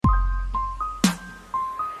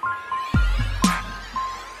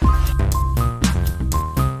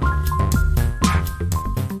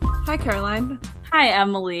Caroline. Hi,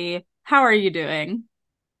 Emily. How are you doing?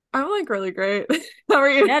 I'm like really great. How are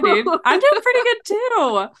you? Yeah, dude. I'm doing pretty good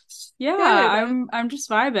too. Yeah, Good. I'm just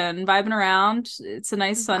vibing around. It's a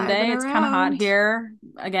nice Vibing Sunday. It's kind of hot around. here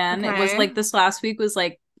again. It was Okay. like this last week was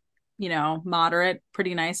like, moderate,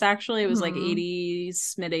 pretty nice actually. It was like Hmm.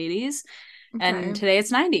 80s, mid 80s, and Okay. today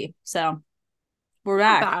it's 90. So, we're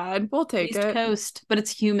Not back. bad. We'll take East it. Coast, but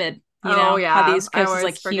it's humid. You Oh know how the yeah. East I Coast is like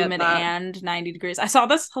always forget humid that. and 90 degrees. I saw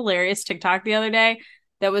this hilarious TikTok the other day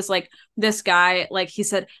that was like this guy, like he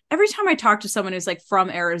said, every time I talk to someone who's like from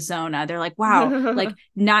Arizona, they're like, wow, like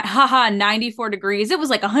not haha 94 degrees. It was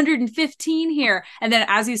like 115 here. And then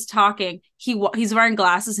as he's talking, he's wearing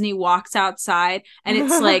glasses and he walks outside and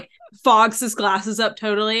it's like fogs his glasses up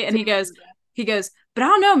totally. And Dude. he goes, but I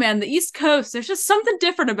don't know, man, the East Coast, there's just something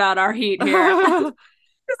different about our heat here.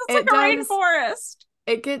 It's like It a does. rainforest.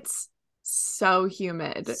 It gets so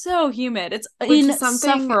humid, So humid. It's which is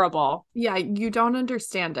something, insufferable. yeah, you don't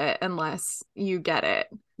understand it unless you get it.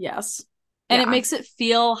 Yes. And it Yeah. makes it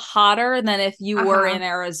feel hotter than if you were Uh-huh. in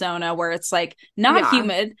Arizona where it's like not Yeah.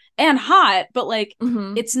 humid and hot, but like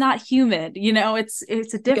Hmm. it's not humid, it's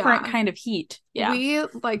a different Yeah. kind of heat. Yeah.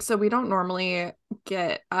 So we don't normally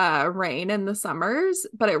get rain in the summers,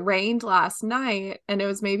 but it rained last night and it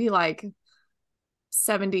was maybe like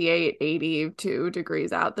 78, 82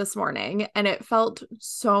 degrees out this morning, and it felt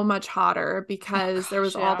so much hotter Oh because there gosh,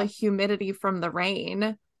 was all the yeah. humidity from the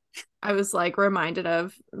rain. I was like reminded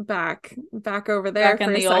of back over there Back for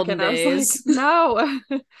in a the olden second. I was like, days. no.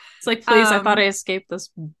 It's like, please, I thought I um escaped this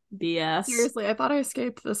BS. Seriously, I thought I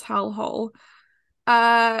escaped this hellhole.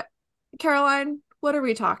 Uh Caroline, what are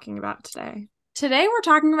we talking about today? Today we're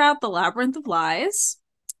talking about the Labyrinth of Lies,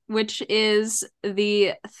 which is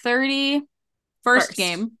the 31st First.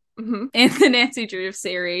 game Hmm. in the Nancy Drew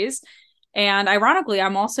series. And ironically,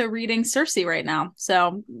 I'm also reading Circe right now.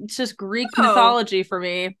 So it's just Greek Oh, mythology for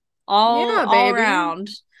me all yeah, all baby. around.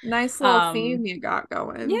 Nice little Um theme you got yeah,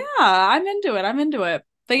 going. I'm into it. I'm into it.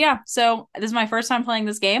 But yeah, so this is my first time playing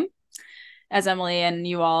this game, as Emily and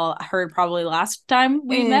you all heard probably last time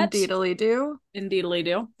we met. Indeedly do. Indeedly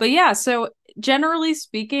do. But yeah, so generally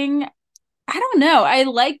speaking, I don't know. I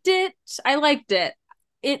liked it. I liked it.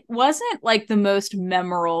 It wasn't like the most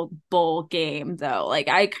memorable game though. Like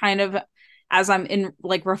I kind of as I'm in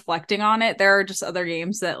like reflecting on it, there are just other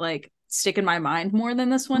games that like stick in my mind more than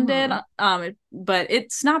this one did. Hmm. But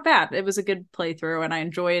it's not bad. It was a good playthrough and I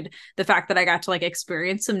enjoyed the fact that I got to like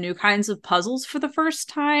experience some new kinds of puzzles for the first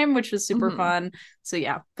time, which was super Hmm. fun. So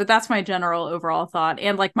yeah, but that's my general overall thought.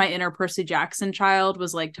 And like my inner Percy Jackson child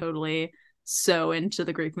was like totally so into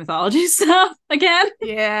the Greek mythology stuff again.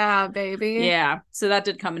 Yeah, baby. Yeah, so that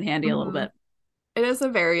did come in handy a little Hmm. bit. It is a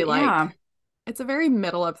very But yeah, it's a very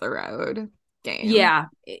middle of the road game. yeah,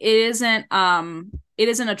 it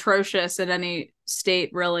isn't atrocious in any state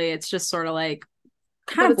really. It's just sort of like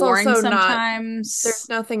kind But of it's boring also not, there's sometimes.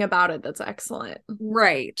 nothing about it that's excellent.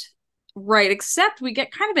 Right. Right, except we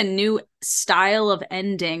get kind of a new style of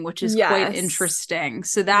ending, which is quite Yes. interesting.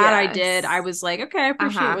 So that I did. I Yes. was like, okay, I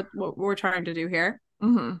appreciate Uh-huh. what we're trying to do here.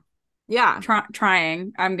 Hmm. Yeah.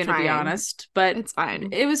 Trying, I'm gonna be Trying. honest, but It's fine.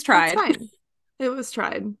 it was It's tried. fine. It was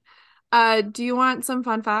tried. Do you want some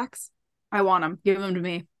fun facts? I want them. Give them to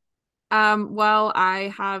me. Well,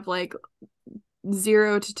 I have like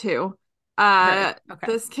 0 to 2. Ready? Okay.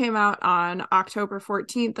 This came out on October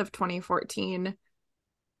 14th of 2014.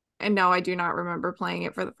 And no, I do not remember playing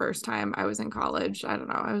it for the first time. I was in college. I don't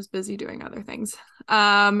know. I was busy doing other things.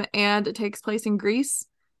 And it takes place in Greece.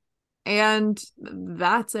 And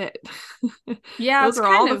that's it. Yeah, Those it's are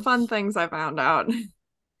all kind the of fun things I found out.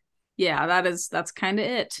 yeah, that's kind of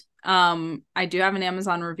it. I do have an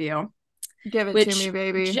Amazon review, Give it to me, which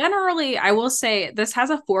baby. generally I will say this has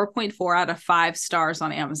a 4.4 out of 5 stars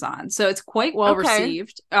on Amazon. So it's quite well Okay.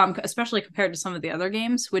 received, especially compared to some of the other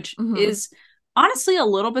games, which Hmm. is honestly a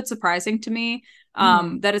little bit surprising to me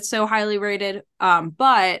Hmm. that it's so highly rated.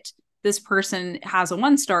 But this person has a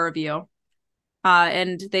 1-star review,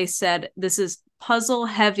 and they said this is puzzle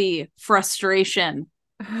heavy frustration.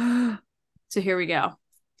 So here we go.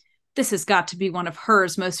 This has got to be one of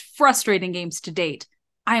hers most frustrating games to date.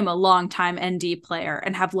 I am a longtime ND player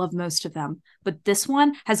and have loved most of them, but this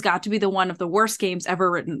one has got to be the one of the worst games ever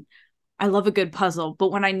written. I love a good puzzle,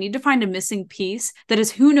 but when I need to find a missing piece that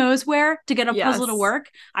is who knows where to get a puzzle to Yes.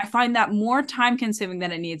 work, I find that more time consuming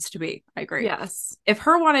than it needs to be. I agree. Yes. If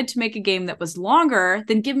her wanted to make a game that was longer,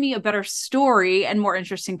 then give me a better story and more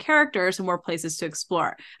interesting characters and more places to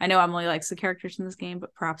explore. I know Emily likes the characters in this game,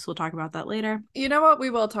 but perhaps we'll talk about that later You know what?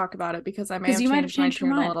 We will talk about it because I may because have you might have changed my changed your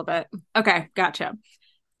tune a mind. little bit. Okay, gotcha.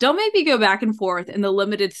 Don't make me go back and forth in the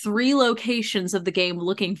limited 3 locations of the game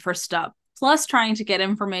looking for stuff, plus trying to get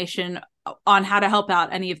information on how to help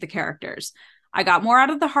out any of the characters. I got more out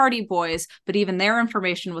of the Hardy Boys, but even their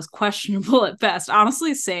information was questionable at best.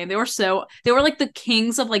 Honestly, same. They were like the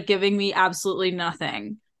kings of like giving me absolutely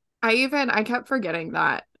nothing. I kept forgetting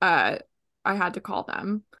that I had to call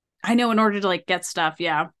them. I know, in order to like get stuff,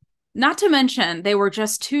 yeah. Not to mention, they were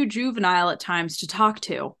just too juvenile at times to talk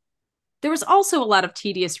to. There was also a lot of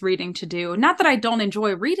tedious reading to do. Not that I don't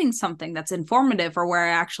enjoy reading something that's informative or where I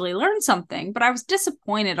actually learn something, but I was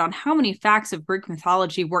disappointed on how many facts of Greek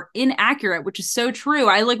mythology were inaccurate, which is so true.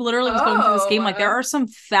 I like literally was going through this game like there are some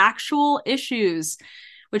factual issues,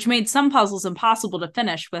 which made some puzzles impossible to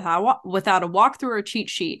finish without a walkthrough or cheat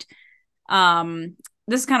sheet.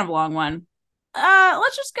 This is kind of a long one.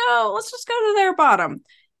 Let's just go to their bottom.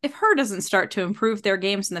 If Her doesn't start to improve their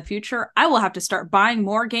games in the future, I will have to start buying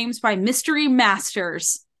more games by Mystery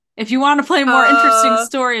Masters. If you want to play more interesting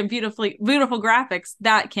story and beautiful graphics,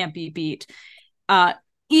 that can't be beat.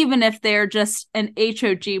 Even if they're just an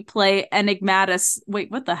HOG play enigmatis. Wait,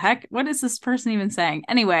 what the heck? What is this person even saying?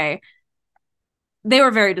 Anyway, they were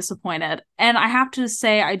very disappointed. And I have to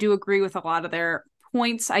say, I do agree with a lot of their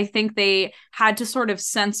points. I think they had to sort of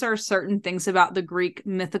censor certain things about the Greek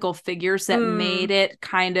mythical figures that made it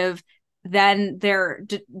kind of, then their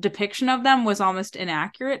depiction of them was almost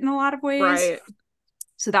inaccurate in a lot of ways. Right.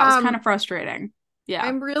 So that was kind of frustrating. Yeah.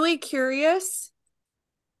 I'm really curious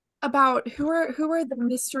about who are the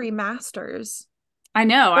Mystery Masters. I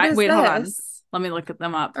know. Wait, this? Hold on. Let me look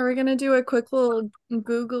them up. Are we gonna do a quick little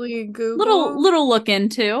googly Google? Little look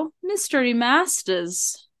into Mystery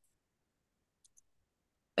Masters.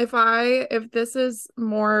 If this is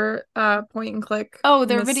more point and click. Oh,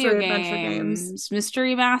 they're video games.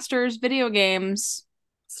 Mystery Masters video games.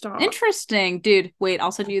 Stop. Interesting. Dude, wait,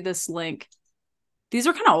 I'll send you this link. These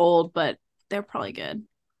are kind of old, but they're probably good.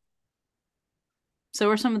 So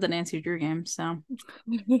are some of the Nancy Drew games, so.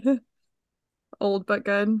 Old but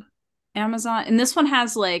good. Amazon. And this one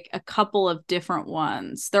has like a couple of different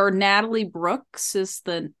ones. There are Natalie Brooks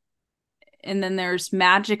and then there's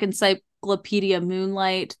Magic Encyclopedia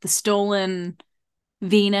Moonlight, The Stolen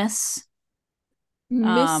Venus,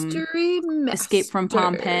 Mystery Escape from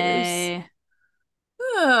Pompeii.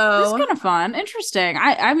 Oh, this is kind of fun, interesting.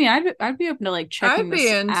 I mean, I'd be open to like checking I'd be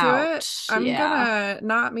this into out. it. I'm gonna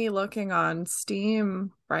not me looking on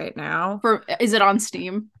Steam right now. Is it on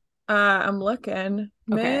Steam? I'm looking.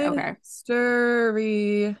 Okay.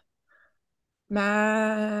 Mystery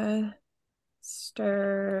Masters.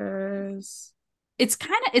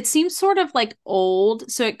 It seems sort of like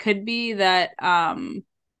old, so it could be that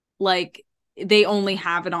like they only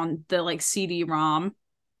have it on the like CD-ROM.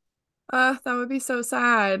 That would be so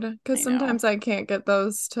sad because sometimes I can't get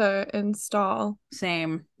those to install.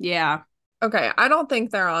 Same. Yeah. Okay, I don't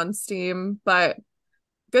think they're on Steam, but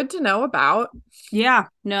good to know about. Yeah,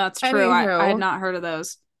 no, it's true. I had not heard of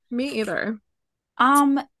those. Me either.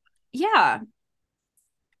 Yeah.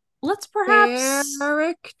 Let's perhaps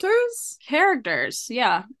characters.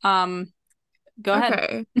 Yeah. Go ahead.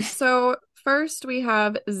 Okay. So first we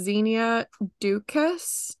have Xenia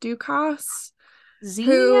Dukas.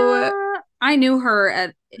 Xenia, I knew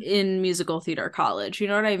her in musical theater college. You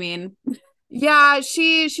know what I mean? Yeah,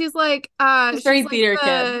 she's like she's very theater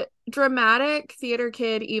kid. Dramatic theater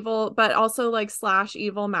kid, evil, but also like /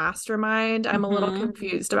 evil mastermind. I'm a little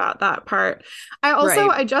confused about that part.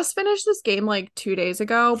 I just finished this game like 2 days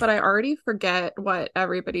ago, but I already forget what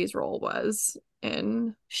everybody's role was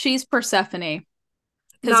in. She's Persephone.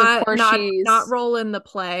 Because of course she's not role in the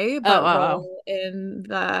play, but role in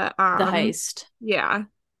the heist. Yeah.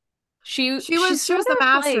 She was the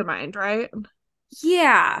mastermind, right?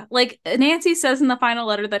 Yeah. Like Nancy says in the final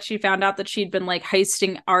letter that she found out that she'd been like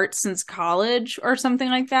heisting art since college or something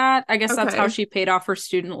like that. I guess that's how she paid off her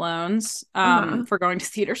student loans for going to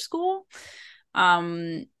theater school.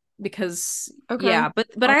 Because yeah,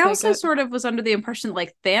 but I also sort of was under the impression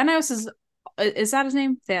like Thanos is that his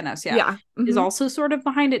name? Thanos, yeah. Is also sort of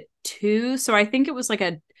behind it too. So I think it was like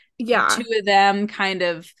two of them kind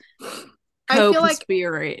of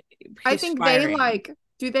co-conspirating. I think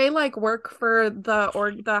they work for the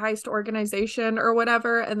heist organization or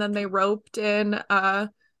whatever, and then they roped in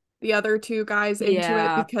the other two guys into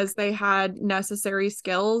it because they had necessary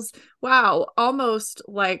skills. Wow, almost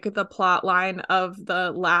like the plot line of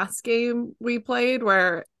the last game we played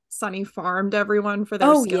where Sunny farmed everyone for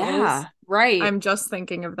their skills. Yeah, right. I'm just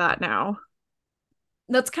thinking of that now.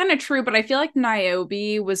 That's kind of true, but I feel like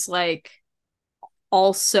Niobe was like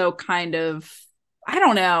also kind of, I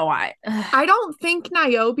don't know. I don't think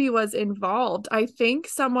Niobe was involved. I think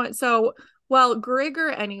someone, so Well,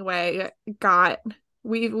 Grigor anyway got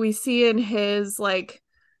we see in his like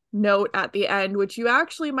note at the end, which you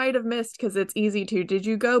actually might have missed because it's easy to. Did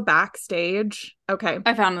you go backstage? Okay.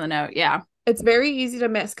 I found the note. Yeah. It's very easy to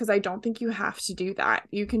miss because I don't think you have to do that.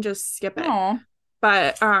 You can just skip it. Oh,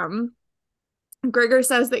 But Grigor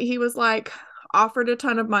says that he was like offered a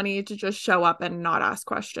ton of money to just show up and not ask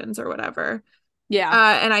questions or whatever.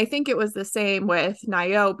 yeah. And I think it was the same with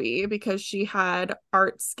Niobe because she had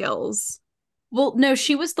art skills. Well, no,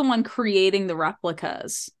 she was the one creating the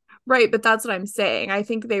replicas. Right, but that's what I'm saying. I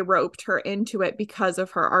think they roped her into it because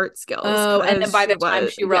of her art skills, Oh, and then because by she the time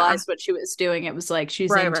was, she yeah, realized what she was doing, it was like she's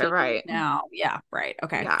right, into right, you right. now. Yeah, right.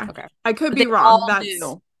 Okay. Yeah. Okay. I could But be they wrong. all That's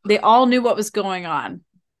knew. They all knew what was going on.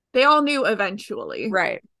 they all knew eventually.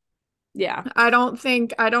 Right. Yeah. I don't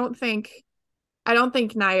think Niobe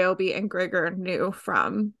and Grigor knew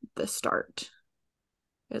from the start,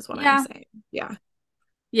 is what I'm Yeah. saying. Yeah.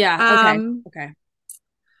 Yeah. Okay. Um, Okay.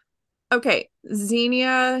 okay.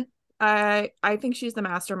 Xenia, I think she's the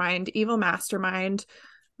mastermind, evil mastermind.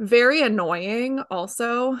 Very annoying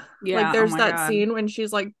also. Like Yeah. Oh there's my that God. scene when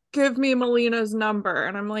she's like, give me Melina's number.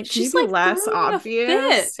 And I'm like, can you She's be like less throwing a fit.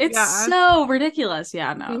 obvious? It's Yeah. so ridiculous.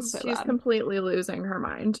 Yeah, no, it's so She's bad. completely losing her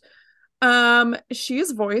mind.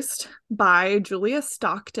 She's voiced by Julia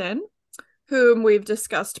Stockton, whom we've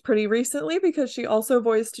discussed pretty recently because she also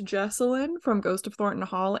voiced Jessalyn from Ghost of Thornton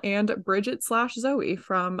Hall and Bridget slash Zoe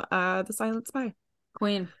from The Silent Spy.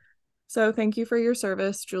 Queen. So thank you for your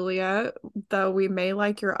service, Julia. Though we may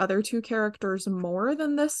like your other two characters more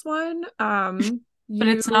than this one, But you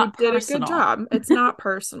it's not did a good personal. job. It's not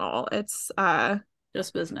personal. It's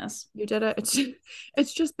Just business. you did it.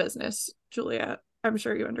 It's just business, Julia. I'm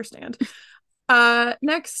sure you understand.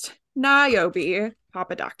 Next, Niobe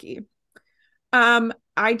Papadaki.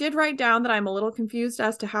 I did write down that I'm a little confused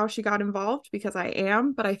as to how she got involved because I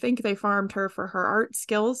am, but I think they farmed her for her art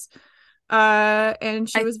skills. And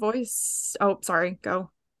she I was voice. Oh, sorry,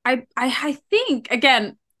 go. I think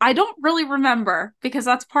again, I don't really remember because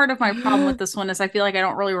that's part of my problem with this one is I feel like I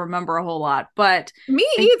don't really remember a whole lot. But Me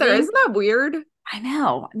I either. think Isn't that weird? I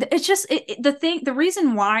know. It's just the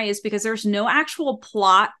reason why is because there's no actual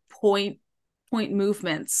plot point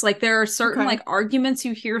movements. Like there are certain Okay. like arguments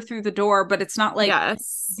you hear through the door, but it's not like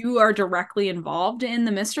Yes. you are directly involved in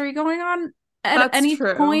the mystery going on at That's any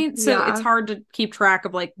true. point. So it's Yeah. hard to keep track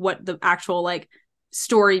of like what the actual like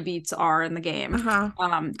story beats are in the game.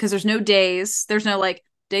 Uh-huh. Because there's no days, there's no like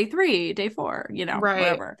day 3, day 4, Right.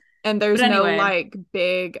 whatever. And But there's no anyway, like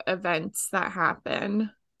big events that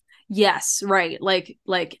happen. yes, right. Like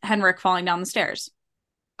Henrik falling down the stairs.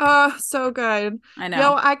 Oh, so good. I Yo,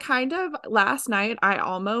 know. I kind of last night I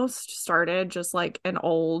almost started just like an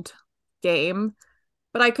old game,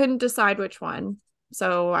 but I couldn't decide which one.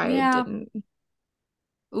 So I Yeah. didn't.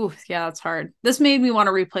 Ooh, yeah, that's hard. This made me want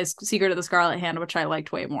to replace Secret of the Scarlet Hand, which I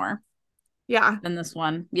liked way more Yeah. than this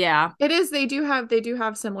one. Yeah, It is they do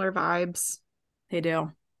have similar vibes. they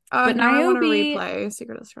do. But Now I want to Niobe, replay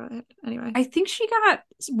Secret of the Scarlet. Anyway. I think she got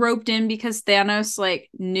roped in because Thanos like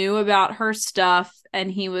knew about her stuff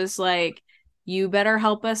and he was like, you better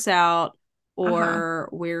help us out Uh-huh. or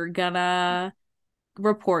we're gonna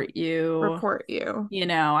report you. Report you.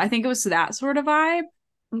 I think it was that sort of vibe.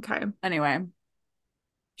 Okay. Anyway,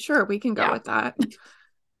 Sure, we can go yeah. with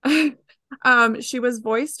that. She was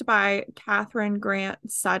voiced by Catherine Grant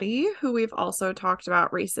Sutty, who we've also talked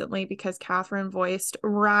about recently because Catherine voiced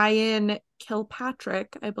Ryan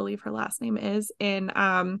Kilpatrick, I believe her last name is, in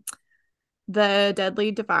The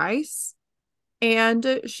Deadly Device.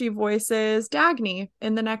 And she voices Dagny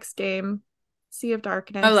in the next game, Sea of Oh,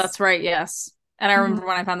 Darkness. that's right. Yes. And I Mhm. remember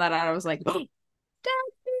when I found that out, I was like, oh,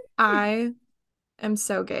 I am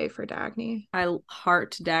so gay for Dagny. I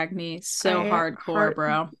heart Dagny so I hardcore, heart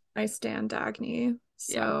bro. I stand Dagny.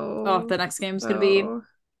 Yeah. Oh, So the next game's gonna be so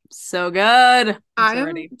so good. I'm so I'm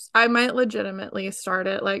ready. I might legitimately start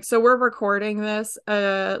it. Like, so we're recording this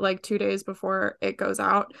like 2 days before it goes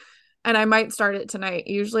out, and I might start it tonight.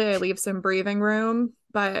 Usually I leave some breathing room,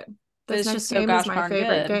 but But this it's just next so game is gosh my darn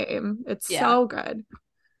favorite good. game. It's Yeah. so good.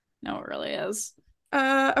 No, it really is.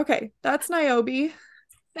 Okay, that's Niobe.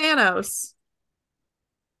 Thanos.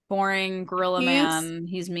 Boring gorilla He's man.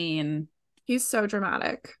 He's mean. he's so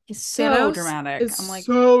dramatic. He's so Thanos dramatic. is I'm like,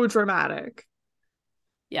 so dramatic.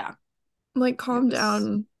 yeah, Like, it calm was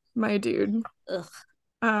down, my dude. ugh.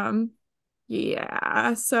 Um,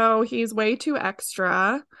 yeah. So he's way too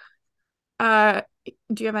extra. Uh,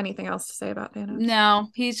 do you have anything else to say about Thanos? No,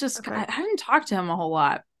 he's just Okay. I didn't talk to him a whole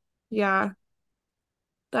lot. Yeah.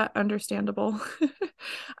 that understandable.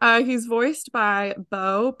 He's voiced by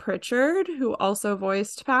Bo Pritchard, who also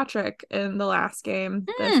voiced Patrick in the last game,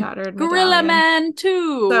 the Shattered Gorilla Medallion. Man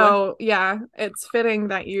 2. So yeah, it's fitting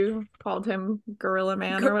that you called him Gorilla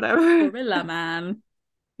Man or whatever. Gorilla Man.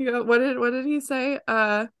 Yeah, what did he say?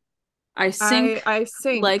 I sink I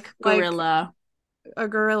sink like like gorilla. a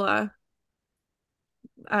gorilla.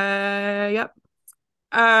 Yep.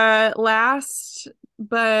 Last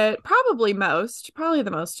but probably the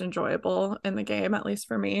most enjoyable in the game, at least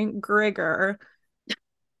for me, Grigor.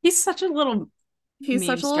 He's such a little He's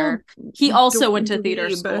such a memester. little He also went to theater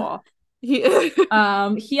dweeb. school. He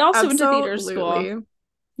He also went to theater school. absolutely.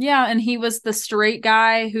 Yeah, and he was the straight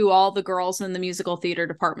guy who all the girls in the musical theater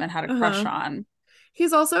department had a crush Uh-huh. on.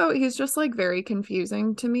 He's just like very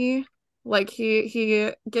confusing to me. Like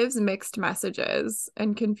he gives mixed messages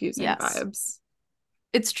and confusing Yes. vibes.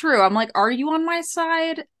 It's true. I'm like, are you on my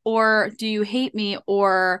side? Or do you hate me?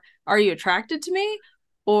 Or are you attracted to me?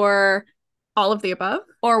 Or All of the above.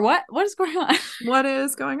 what? What is going on? What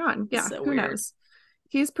is going on? Yeah, So who weird. knows?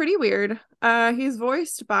 He's pretty weird. He's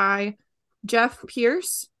voiced by Jeff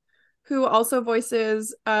Pierce, who also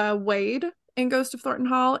voices Wade in Ghost of Thornton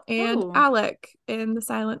Hall and Oh, Alec in The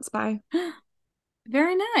Silent Spy.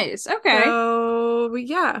 very nice. Okay. So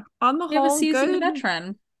yeah, on the You have a whole, seasoned good.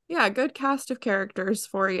 veteran. Yeah, good cast of characters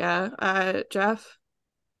for you, Jeff.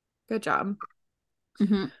 Good job.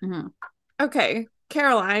 Mm-hmm. Okay,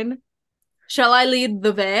 Caroline. Shall I lead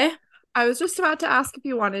the way? I was just about to ask if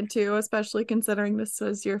you wanted to, especially considering this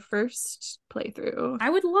was your first playthrough. I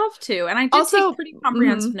would love to. And I did take Also, pretty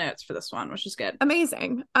comprehensive notes for this one, which is good.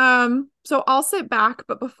 amazing. So I'll sit back,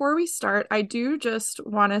 but before we start, I do just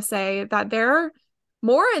want to say that there are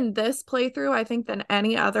more in this playthrough, I think, than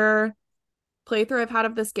any other playthrough I've had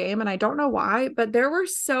of this game, and I don't know why, but there were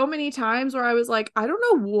so many times where I was like, I don't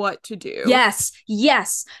know what to do. Yes.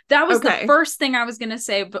 That was the Okay, first thing I was going to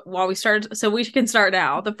say, but while we started, so we can start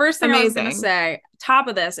now. The first thing I was going to amazing. say, top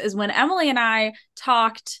of this, is when Emily and I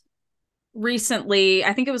talked recently,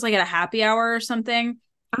 I think it was like at a happy hour or something.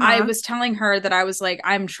 I Uh-huh. was telling her that I was like,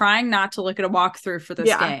 I'm trying not to look at a walkthrough for this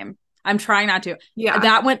Yeah, game. I'm trying not to. yeah,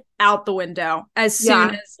 That went out the window as soon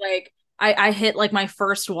yeah, as like I hit like my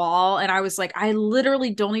first wall, and I was like, I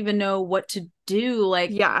literally don't even know what to do.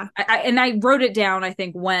 Like yeah. and I wrote it down, I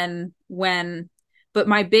think but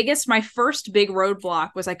my first big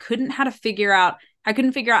roadblock was I couldn't figure out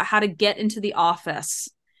how to get into the office.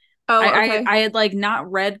 Oh, okay. I had like not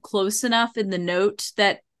read close enough in the note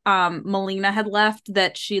that Melina had left,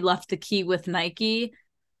 that she left the key with Nike.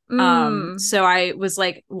 Mm, So I was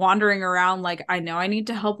like wandering around, like, I know I need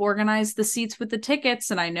to help organize the seats with the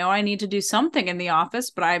tickets, and I know I need to do something in the office,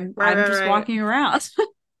 but right, I'm right, just right. walking around.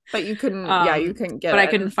 But you couldn't, yeah, you couldn't But I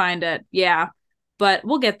get couldn't in. find it. Yeah. But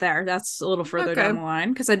we'll get there. That's a little further down Okay. the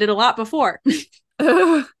line because I did a lot before.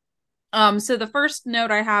 So the first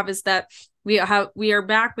note I have is that we are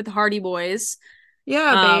back with the Hardy Boys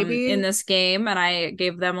Yeah, in baby. this game, and I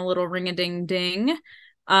gave them a little ring a ding ding.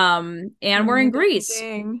 And we're Ring a in ding Greece,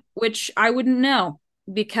 ding. which I wouldn't know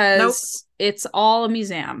Nope. because it's all a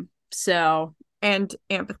museum. So And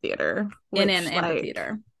amphitheater, in an which like,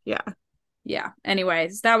 amphitheater. yeah. Yeah.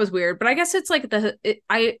 Anyways, that was weird, but I guess it's like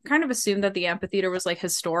I kind of assumed that the amphitheater was like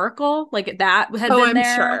historical, like that had Oh, been I'm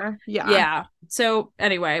there. sure. Yeah. Yeah. So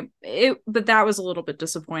anyway, but that was a little bit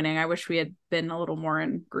disappointing. I wish we had been a little more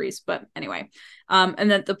in Greece, but anyway. And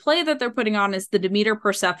then the play that they're putting on is the Demeter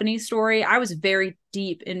Persephone story. I was very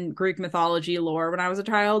deep in Greek mythology lore when I was a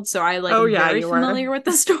child, so I like Oh, am yeah, very you were. familiar with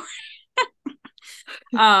the story.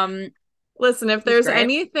 um, Listen, it was great.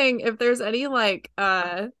 if there's any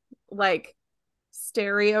like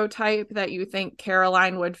stereotype that you think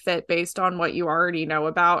Caroline would fit based on what you already know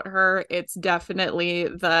about her, it's definitely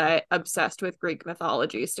the obsessed with Greek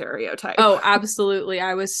mythology stereotype. Oh, absolutely.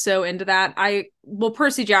 I was so into that.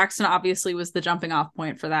 Percy Jackson obviously was the jumping off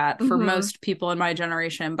point for that for Mm-hmm. most people in my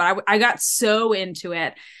generation, but I got so into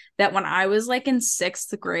it that when I was like in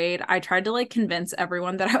sixth grade, I tried to like convince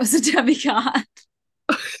everyone that I was a demigod.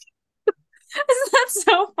 Isn't that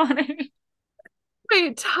so funny?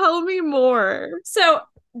 Wait, tell me more. So,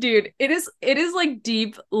 dude, it is like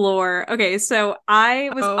deep lore. Okay, so Oh I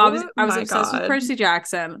was my obsessed with God. Percy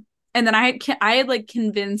Jackson, and then I had like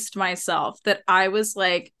convinced myself that I was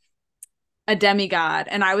like a demigod,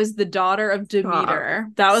 and I was the daughter of Stop. Demeter.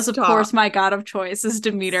 That was, of course, Stop. my god of choice is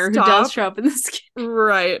Demeter, who does Stop show up in this game.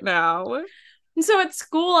 right now. And so at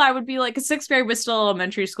school, I would be like, sixth grade was still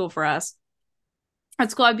elementary school for us.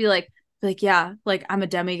 At school, I'd be like, yeah, like I'm a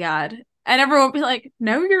demigod. And everyone would be like,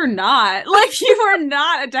 no, you're not. Like, you are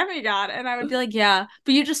not a demigod. And I would be like, yeah,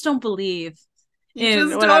 but you just don't believe. You in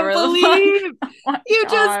just don't whatever the fuck. believe. Oh my You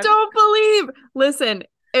just God. don't believe. Listen,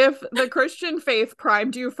 if the Christian faith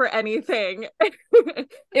primed you for anything,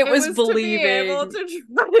 It it was was to be able believing. to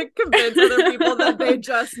try to convince other people that they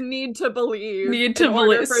just need to believe Need in to order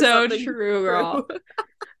believe. for So something to true, be girl. true.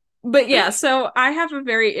 But yeah, so I have a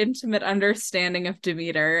very intimate understanding of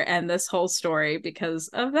Demeter and this whole story because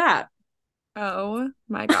of that. Oh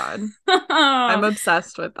my God. I'm Yeah.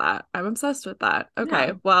 obsessed with that. I'm obsessed with that.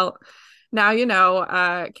 Okay. Well, now you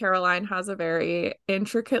know, Caroline has a very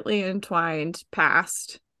intricately entwined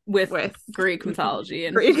past With with Greek mythology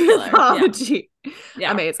in Greek particular. Yeah. mythology.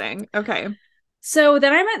 Yeah. Amazing. Okay. So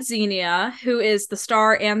then I met Xenia, who is the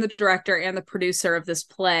star and the director and the producer of this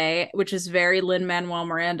play, which is very Lin-Manuel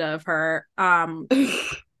Miranda of her.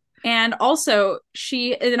 And also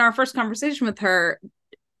she, in our first conversation with her,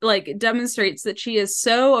 like demonstrates that she is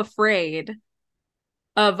so afraid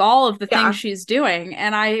of all of the things Yeah. she's doing.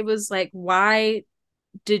 And I was like, why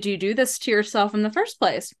did you do this to yourself in the first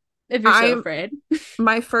place if you're so I'm afraid?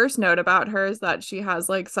 my first note about her is that she has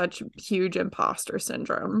like such huge imposter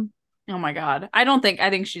syndrome. Oh my God. I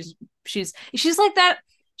think she's like that.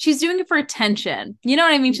 She's doing it for attention. You know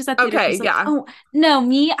what I mean? She's at theater. Okay, She's like, yeah. oh no,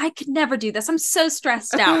 me, I could never do this. I'm so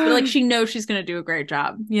stressed out. But like she knows she's gonna do a great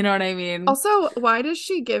job. You know what I mean? Also, why does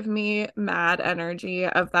she give me mad energy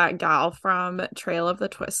of that gal from Trail of the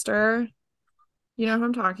Twister? You know who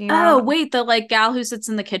I'm talking Oh, about? wait, the like gal who sits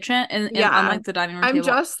in the kitchen and on Yeah. like the dining room I'm table.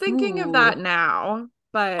 just thinking of Ooh. that now, I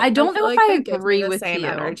but I don't feel know if like I they give me agree the with same you.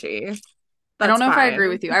 energy. I don't That's know if I agree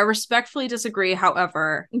fine. with you. I respectfully disagree.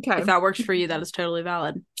 However, Okay. if that works for you, that is totally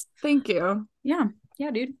valid. Thank you. Yeah.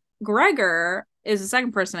 Yeah, dude. Gregor is the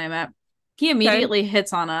second person I met. He Okay. immediately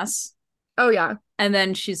hits on us. Oh yeah. And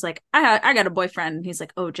then she's like, I got a boyfriend. And he's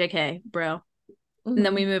like, oh, JK, bro. And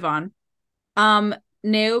then Hmm. we move on.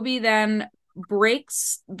 Niobe then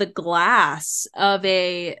breaks the glass of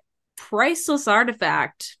a priceless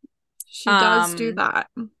artifact. She does do Um, that.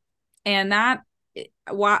 and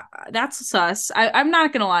that's sus. I'm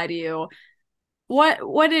not gonna lie to you. What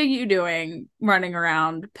are you doing running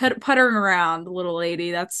around, puttering around, little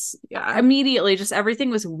lady? That's Yeah. immediately just everything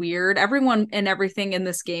was weird. Everyone and everything in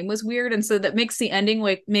this game was weird, and so that makes the ending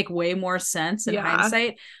like make way more sense in Yeah.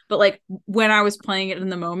 hindsight. But like when I was playing it in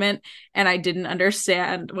the moment and I didn't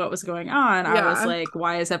understand what was going on, I was Yeah. like,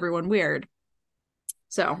 why is everyone weird?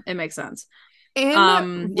 So it makes sense.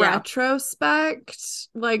 In Yeah. retrospect,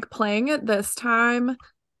 like playing it this time,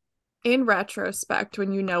 in retrospect,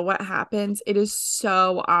 when you know what happens, it is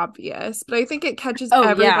so obvious. But I think it catches Oh yeah,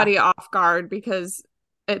 everybody off guard because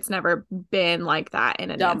it's never been like that in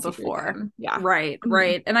a done Nancy Drew before. game. Yeah. Right, Hmm.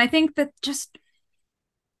 right. And I think that just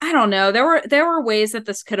I don't know. There were ways that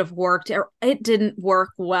this could have worked. It didn't work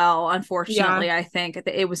well, Yeah. unfortunately. I think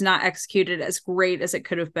it was not executed as great as it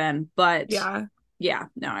could have been. But Yeah. yeah,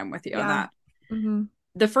 no, I'm with you on Yeah. that. Hmm.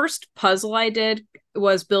 The first puzzle I did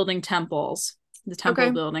was building temples, the temple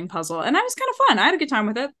Okay. building puzzle, and that was kind of fun. I had a good time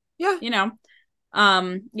with it. Yeah. You know,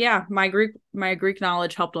 yeah, my Greek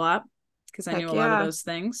knowledge helped a lot because I knew Heck a lot of yeah. those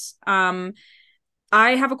things. I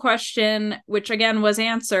have a question which again was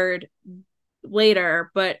answered later,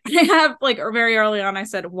 but I have like very early on, I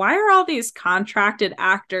said, why are all these contracted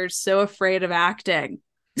actors so afraid of acting?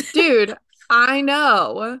 Dude, I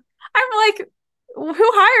know. I'm like, who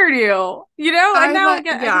hired you? You know, and now I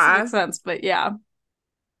guess it Yeah. makes sense, but yeah,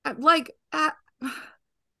 Like,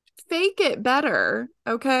 fake it better,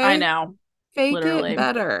 I okay? know, Fake it literally.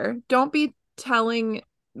 better. Don't be telling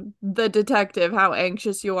the detective how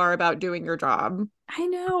anxious you are about doing your job. I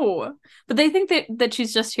know. But they think that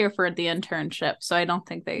she's just here for the internship, so I don't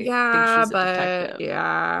think they think Yeah, she's a but detective.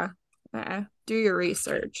 yeah. Do your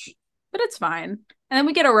research. But it's fine. And then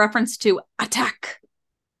we get a reference to Attack,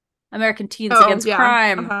 American Teens Oh, Against yeah.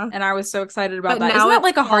 Crime, Uh-huh. and I was so excited about But that. Isn't now that it's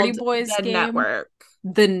like a Hardy called Boys The game? Network.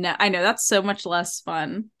 I know that's so much less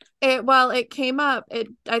fun. It came up.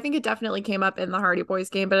 I think it definitely came up in the Hardy Boys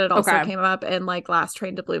game, but it also Okay, came up in like Last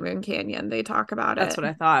Train to Blue Moon Canyon. They talk about that's it. what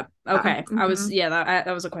I thought. Yeah. Okay, I was yeah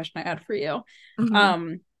that was a question I had for you. Hmm.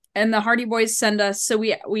 Um, and the Hardy Boys send us so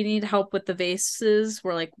we need help with the vases.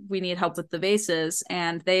 We're like we need help with the vases,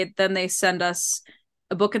 and they send us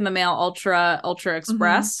a book in the mail, Ultra Hmm.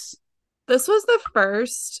 Express. This was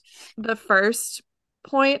the first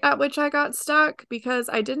point at which I got stuck because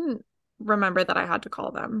I didn't remember that I had to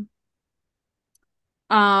call them.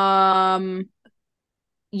 Um,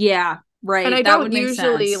 yeah, And right. I That don't would make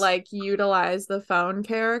usually sense. like utilize the phone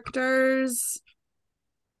characters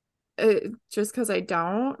just because I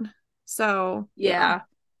don't. So, yeah. Yeah.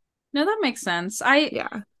 No, that makes sense.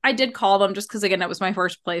 Yeah. I did call them just because again it was my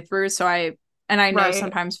first playthrough, so I know Right.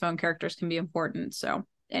 sometimes phone characters can be important. So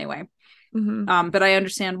anyway. Mm-hmm. But I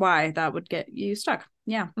understand why that would get you stuck.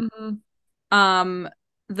 Yeah. Mm-hmm. Um,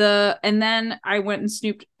 and then I went and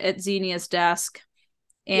snooped at Xenia's desk,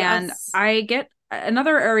 and Yes. I get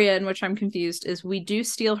another area in which I'm confused is we do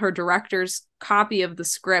steal her director's copy of the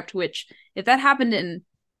script, which if that happened in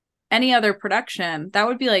any other production, that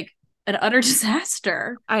would be like an utter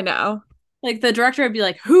disaster. I know. Like the director would be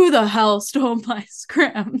like, "Who the hell stole my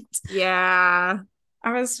script?" Yeah.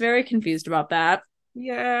 I was very confused about that.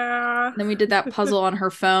 Yeah. And then we did that puzzle on her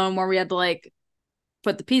phone where we had to like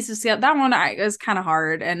put the pieces together. That one it was kind of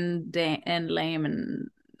hard and lame and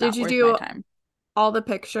Did not you worth my do time. all the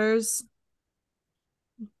pictures?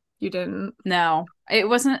 You didn't. No, it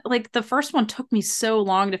wasn't like the first one took me so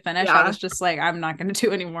long to finish. I Yeah. was just like, I'm not going to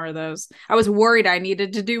do any more of those. I was worried I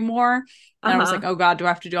needed to do more. And I was like, Uh-huh. oh God, do I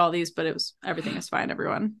have to do all these? But everything is fine,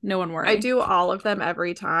 everyone. No one I worry. do all of them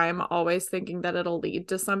every time, always thinking that it'll lead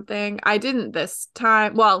to something. I didn't this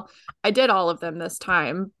time. Well, I did all of them this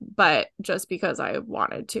time, but just because I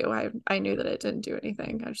wanted to. I knew that it didn't do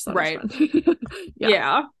anything. I just thought it was Right. fun. Yeah.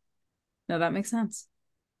 Yeah. No, that makes sense.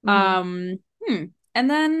 Hmm. Um, hmm. And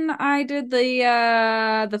then I did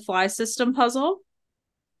the fly system puzzle.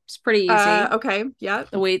 It's pretty easy. Okay. Yeah.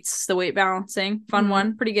 The weight balancing, fun Hmm.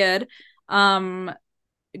 one, pretty good. Um,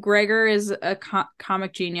 Gregor is a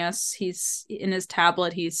comic genius. He's in his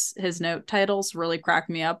tablet. His note titles really crack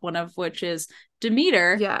me up. One of which is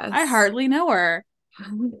Demeter. I Yes. hardly know her,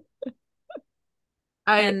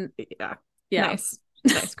 I and yeah. yeah. Nice.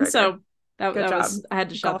 Nice, Gregor. So that Good that job. was I had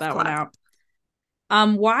to shout Golf that one clap.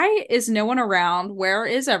 out. Why is no one around? Where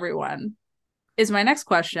is everyone? Is my next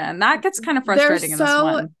question. That gets kind of They're frustrating in this so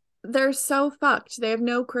one. they're so fucked. They have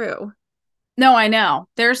no crew. No, I know.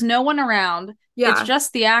 There's no one around. It's Yeah.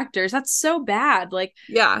 just the actors. That's so bad.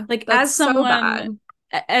 Yeah. Like That's as so someone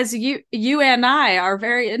bad. as you and I are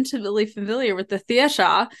very intimately familiar with the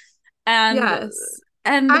theater and Yes.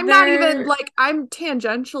 and I'm not even they're like I'm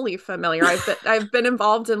tangentially familiar. I've been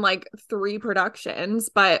involved in like 3 productions,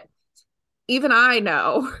 but even I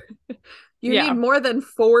know you need yeah. more than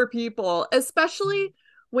 4 people, especially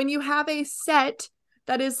when you have a set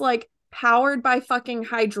that is like powered by fucking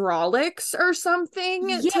hydraulics or something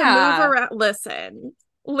to move Yeah. around. Listen.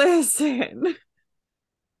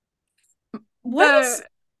 What is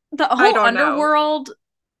The the I whole don't know. underworld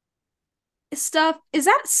stuff? Is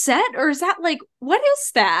that set or is that like what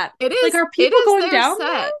is that? It Like is are it people is going their down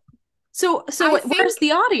there? set. So I where's think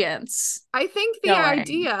the audience I think the going?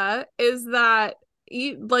 idea is that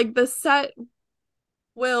like the set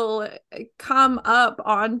will come up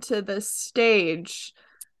onto the stage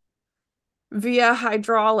via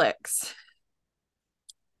hydraulics.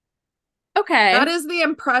 That Okay. is the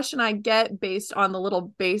impression I get based on the little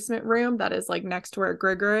basement room that is like next to where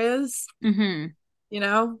Grigor is, Mm-hmm. you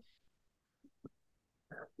know?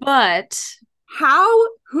 But How?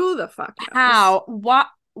 Who the fuck knows? how what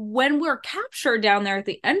when we're captured down there at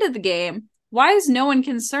the end of the game, why is no one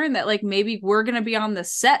concerned that like maybe we're going to be on the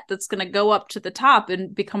set that's going to go up to the top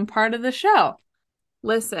and become part of the show?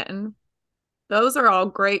 Listen, those are all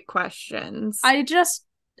great questions. I just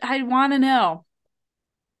I want to know.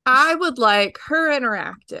 I would like Her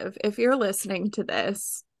Interactive, if you're listening to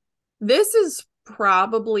this. This is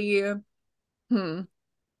probably hmm,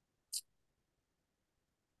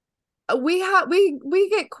 we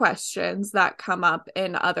get questions that come up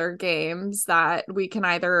in other games that we can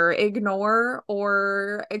either ignore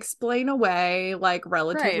or explain away like Right.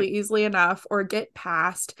 relatively easily enough or get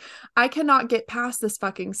past. I cannot get past this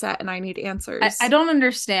fucking set and I need I answers. don't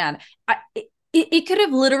understand. It could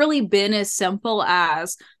have literally been as simple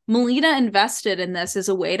as Melina invested in this as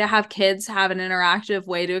a way to have kids have an interactive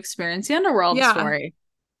way to experience the underworld Yeah, story.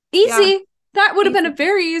 yeah, Easy. That would have been a easy.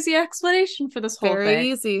 very easy explanation for this whole Very thing.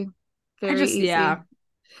 easy. I Very just, yeah. easy.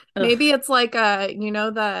 Ugh. Maybe it's like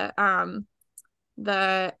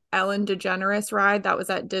the Ellen DeGeneres ride that was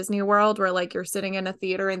at Disney World where like you're sitting in a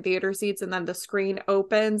theater in theater seats and then the screen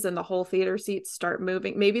opens and the whole theater seats start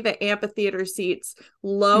moving. Maybe the amphitheater seats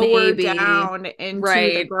lower Maybe. down into the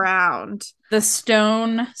Right. ground. The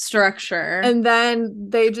stone structure. And then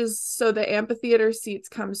they just so the amphitheater seats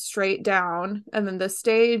come straight down and then the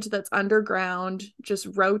stage that's underground just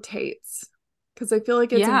rotates because I feel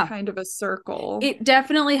like it's in Yeah. kind of a circle. It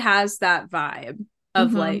definitely has that vibe of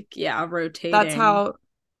Mm-hmm. like, yeah, That's rotating. how.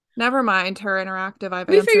 Never mind, Her Interactive. I've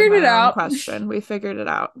We answered figured it my own out. question. We figured it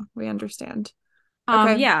out. We understand.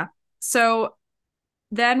 Okay. Yeah. So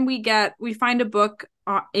then we find a book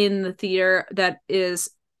in the theater that is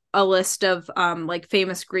a list of like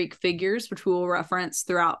famous Greek figures, which we will reference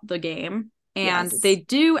throughout the game. And they Yes.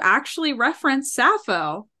 do actually reference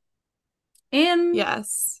Sappho in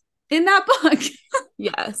Yes. in that book.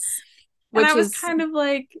 Yes. And I which was is kind of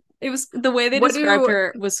like, it was the way they what described do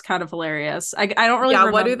her was kind of hilarious. I don't really yeah,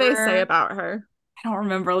 what do they say remember. about her? I don't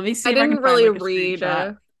remember. Let me see I if I can didn't find really like a read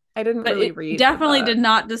screenshot. I didn't But really it read definitely the did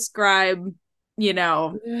not describe, you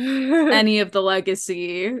know, any of the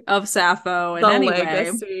legacy of Sappho in the any way.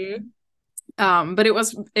 legacy. But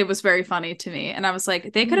it was very funny to me, and I was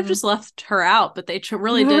like, they could have Mhm. just left her out, but they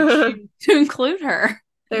really did choose to include her.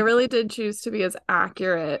 They really did choose to be as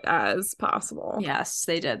accurate as possible. Yes,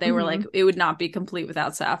 they did. They were Hmm. like, it would not be complete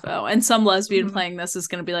without Sappho, and some lesbian Hmm. playing this is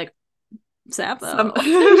going to be like Some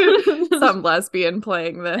Sappho, some lesbian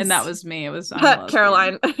playing and that this. was me. It was I'm a lesbian.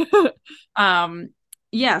 Caroline. Um,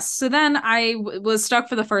 yes. So then I was stuck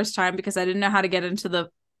for the first time because I didn't know how to get into the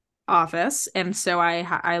office, and so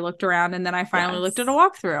I looked around, and then I finally looked at a Yes.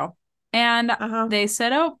 walkthrough, and Uh-huh. they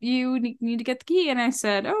said, "Oh, you need to get the key," and I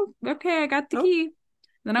said, "Oh, okay, I got the Oh, key."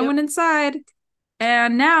 Then I yep. went inside,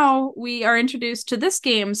 and now we are introduced to this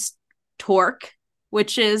game's torque,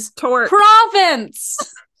 which is Torque. province.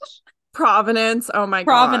 Provenance. Oh my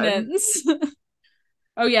God. Provenance.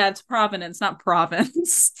 Oh yeah, it's provenance, not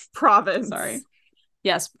province. Sorry. Province.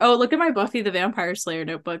 Yes. Oh, look at my Buffy the Vampire Slayer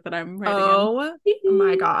notebook that I'm writing in. Oh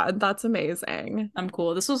my God. That's amazing. I'm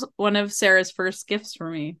cool. This was one of Sarah's first gifts for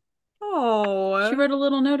me. She Oh. wrote a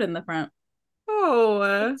little note in the front.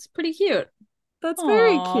 Oh. It's pretty cute. That's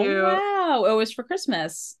very Oh, cute. wow. Oh, it was for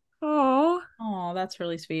Christmas. Oh. Oh, that's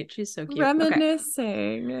really sweet. She's so cute. Okay.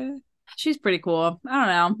 Reminiscing. She's pretty cool. I don't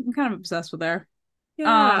know. I'm kind of obsessed with her.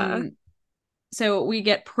 Yeah. Um, so we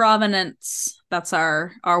get provenance. That's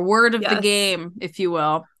our word of the Yes. game, if you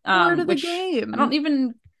will. Word of the Which I don't game.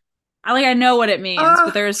 even I know what it means,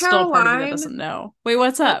 but there is still a part of me that Caroline, doesn't know. Wait,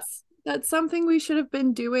 what's up? that's something we should have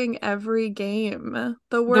been doing every game. The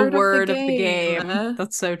The word of the word of the game. game.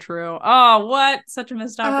 That's so true. Oh, what? Such a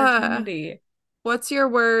missed Uh, opportunity. what's your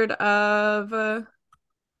word of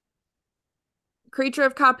creature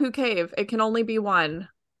of Kapu Cave? It can only be one.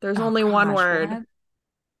 There's Oh only one gosh, word. what?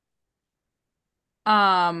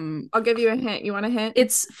 Um, I'll give you a hint. You want a hint?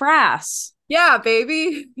 it's frass. Yeah,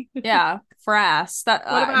 baby. Yeah, frass. That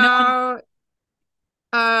What no one.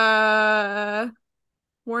 about uh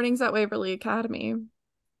Warnings at Waverly Academy?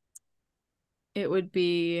 It would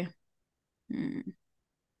be. hmm.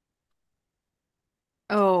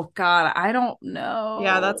 Oh God, I don't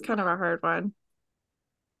Yeah, know. that's kind of a hard one.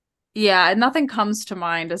 Yeah, nothing comes to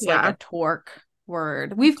mind as like a Yeah. torque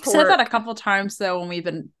word. We've said that a Torque. couple times though when we've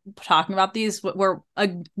been talking about these, where a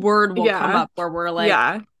word will come Yeah. up where we're like,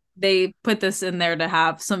 Yeah. they put this in there to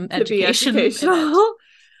have some To be education in it. educational.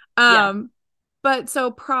 Yeah, Um, but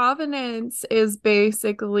so provenance is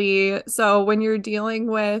basically so when you're dealing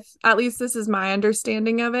with, at least this is my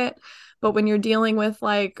understanding of it, but when you're dealing with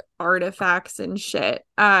like artifacts and shit,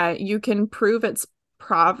 you can prove it's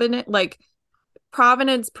provenant, like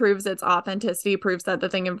provenance proves its authenticity, proves that the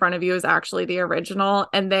thing in front of you is actually the original,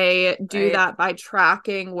 and they do right. that by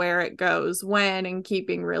tracking where it goes when and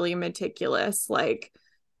keeping really meticulous like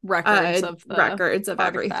Records of the records of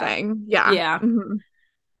artifact. everything. Yeah. Yeah. Hmm.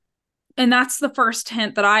 And that's the first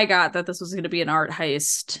hint that I got that this was going to be an art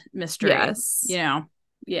heist mystery, Yes. you know?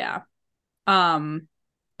 Yeah. Um,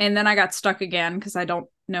 and then I got stuck again because I don't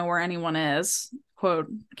know where anyone is, quote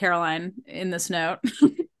Caroline in this note.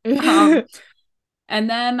 um, and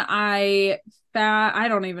then I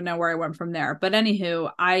don't even know where I went from there. But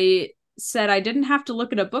anywho, I said I didn't have to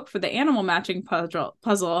look at a book for the animal matching puzzle.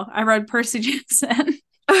 I read Percy Jackson.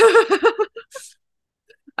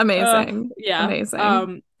 Amazing. Yeah.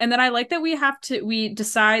 Amazing. And then I like that we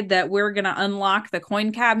decide that we're gonna unlock the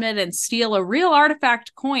coin cabinet and steal a real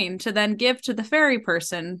artifact coin to then give to the fairy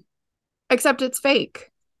person. Except it's fake.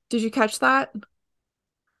 Did you catch that?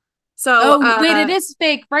 So, Oh, wait, it is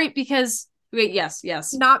fake, right? Because wait, yes.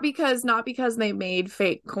 not because they made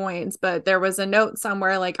fake coins, but there was a note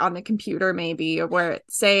somewhere like on the computer maybe where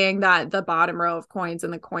it's saying that the bottom row of coins in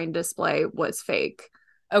the coin display was fake.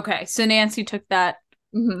 Okay, so Nancy took that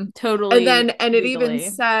Hmm. And totally then and legally.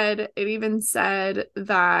 it even said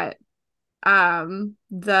that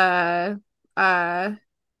the uh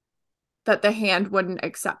that the hand wouldn't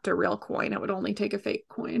accept a real coin. It would only take a fake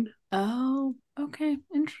coin. Oh, okay,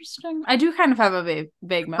 interesting. I do kind of have a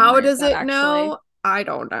vague How memory of does that it actually. know? I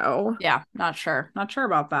don't know. Yeah, not sure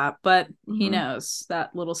about that, but he Hmm. knows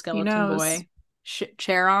that little He skeleton knows. boy,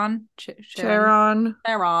 Charon, Charon, Charon.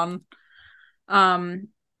 Charon. Um,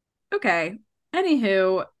 okay.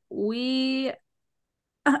 Anywho, we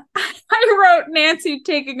I wrote Nancy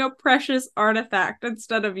taking a precious artifact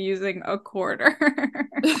instead of using a quarter.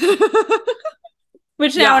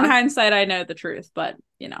 Which now in Yeah. hindsight I know the truth, but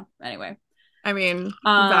anyway. I mean,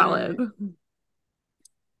 Um valid.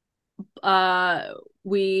 uh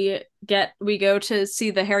we go to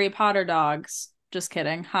see the Harry Potter dogs. Just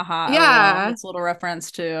kidding. Haha, LOL. Yeah. That's a little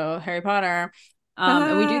reference to Harry Potter.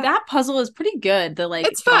 And we do that puzzle is pretty good. The like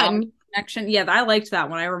It's dog fun. connection. Yeah, I liked that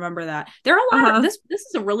one. I remember that. There are a lot of Uh-huh. this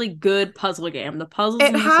is a really good puzzle game. The puzzles It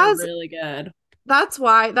in this are has really good. That's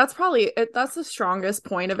why that's probably it, that's the strongest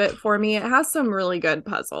point of it for me. It has some really good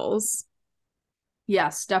puzzles.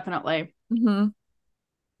 Yes, definitely. Hmm.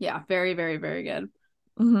 Yeah, very, very, very good.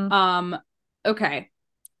 Hmm. Um, okay.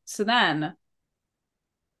 So then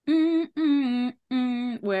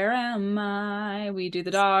where am I? We do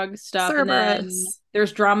the dog stuff, and then Cerberus.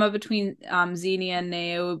 there's drama between Xenia and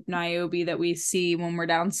Niobe that we see when we're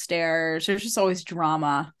downstairs. There's just always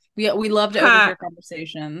drama. We love to Ha overhear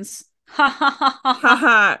conversations. ha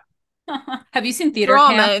ha. Have you seen Theater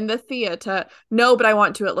Drama Camp? in the theater. No, but I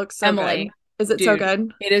want to. It looks so good. Emily, Is it so dude,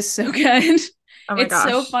 good? it is so good. Oh my It's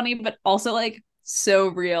so gosh. funny, but also like so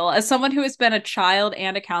real. As someone who has been a child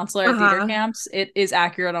and a counselor at theater Uh-huh. camps, it is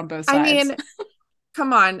accurate on both I sides. mean,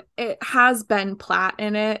 come on. It has Ben Platt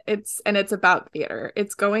in it. It's about theater.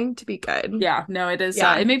 It's going to be good. Yeah, no, it is.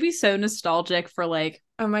 Yeah. It made me so nostalgic for like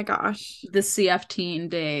Oh my gosh. the CF teen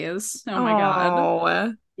days. Oh my God.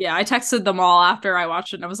 Oh. Yeah, I texted them all after I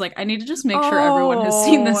watched it and I was like, I need to just make sure everyone has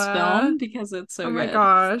seen this Oh. film because it's Oh so my good.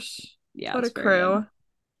 gosh. Yeah, What a it's very good. crew.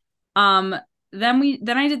 Um,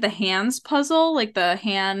 then I did the hands puzzle, like the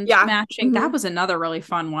hand Yeah. matching. That Hmm. was another really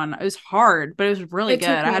fun one. It was hard, but it was really It good.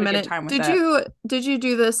 took I me a had a good minute. time with Did it. you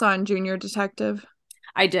do this on Junior Detective?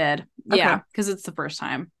 I did. Okay. Yeah, because it's the first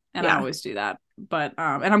time. And I Yeah. always do that. But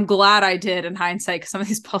and I'm glad I did in hindsight because some of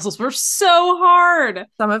these puzzles were so hard.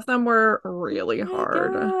 Some of them were really My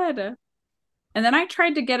hard. God. And then I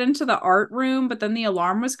tried to get into the art room, but then the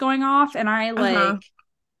alarm was going off and I Uh-huh. like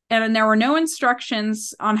and then there were no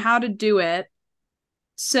instructions on how to do it.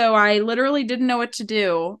 So I literally didn't know what to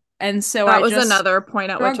do. And so That I was just another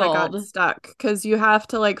point at which I got struggled. stuck because you have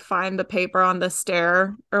to like find the paper on the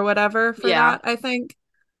stair or whatever for Yeah. that, I think.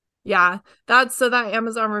 Yeah, that's so that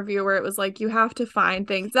Amazon review where it was like you have to find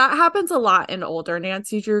things. That happens a lot in older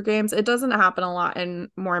Nancy Drew games. It doesn't happen a lot in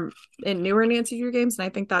newer Nancy Drew games, and I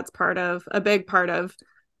think that's part of a big part of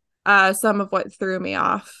some of what threw me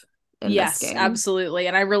off in this Yes, game. absolutely.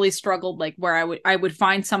 And I really struggled like where I would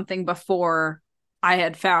find something before I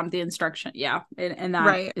had found the instruction. Yeah. And that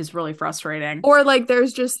Right. is really frustrating. Or like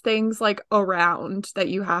there's just things like around that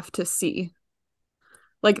you have to see.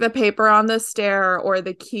 Like the paper on the stair or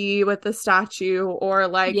the key with the statue or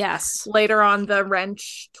like Yes. later on the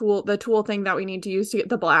wrench tool, the tool thing that we need to use to get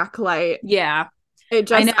the black light. Yeah. It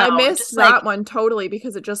I just, I know. missed Just like that one totally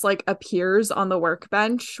because it just like appears on the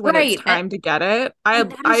workbench when it's right. time to get it.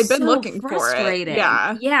 And that I is had been so looking for it. frustrating.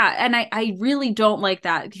 Yeah. Yeah. And I really don't like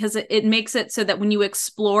that because it makes it so that when you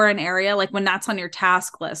explore an area, like when that's on your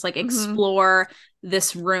task list, like Hmm. explore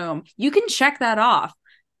this room, you can check that off.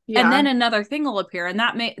 And Yeah. then another thing will appear. And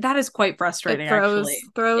that is quite It frustrating, throws actually. Yeah.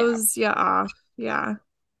 throws you off. Yeah.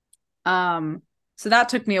 Um, so that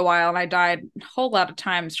took me a while and I died a whole lot of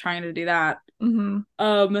times trying to do that. Hmm.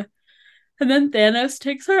 Um, and then Thanos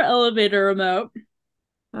takes our elevator remote,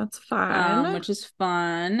 That's fine. which is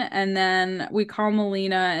fun. And then we call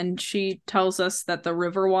Melina and she tells us that the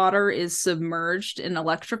river water is submerged in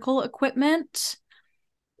electrical equipment.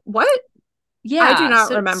 What? I do Yeah, not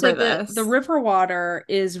so remember the this. river water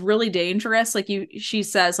is really dangerous. Like she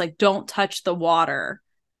says, like, don't touch the water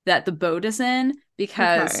that the boat is in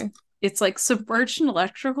because Okay. it's like submerged in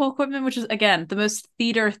electrical equipment, which is again the most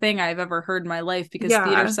theater thing I've ever heard in my life because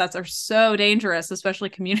theater Yeah, sets are so dangerous, especially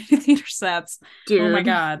community theater sets. Oh my dude.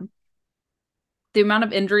 God. The amount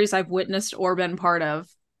of injuries I've witnessed or been part of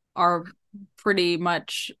are pretty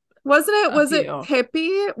much a Was it few.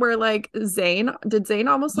 Pippi where like Zane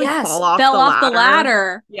almost like Yes, fall off fell the off the ladder?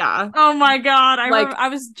 ladder. Yeah. Oh my God. Like I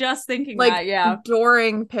was just thinking like that. Yeah.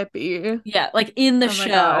 during Pippi. Yeah, like in the Oh my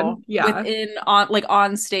God. show Yeah. within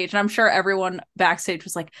on stage. And I'm sure everyone backstage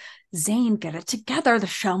was like, Zane, get it together. The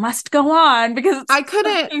show must go on because it's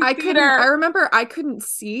fucking I theater. remember I couldn't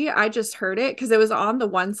see. I just heard it because it was on the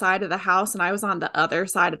one side of the house and I was on the other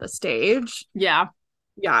side of the stage. Yeah.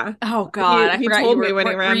 Yeah. Oh God. I He forgot you told me when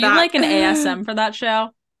he were ran you back. like an ASM for that show?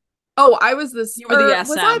 Oh, I was this You were the or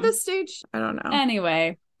was I SM. the stage? I don't know.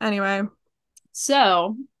 Anyway, Anyway.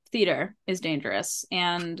 so theater is dangerous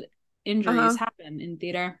and injuries Uh-huh. happen in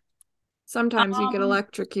theater. Sometimes you get Um,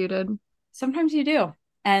 electrocuted. sometimes you do.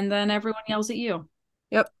 And then everyone yells at you.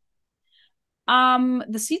 Yep.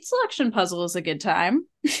 The seat selection puzzle is a good time.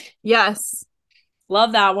 Yes.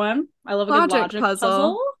 Love that one. I love a good Logic logic puzzle.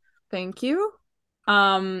 puzzle. Thank you.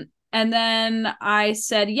 And then I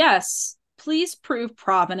said, yes, please prove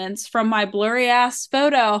provenance from my blurry ass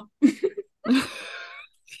photo.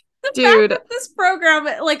 The fact Dude, that this program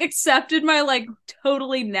like accepted my like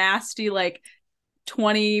totally nasty like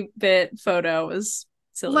 20-bit photo is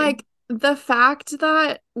silly. like the fact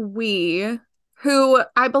that we, who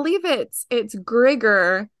I believe it's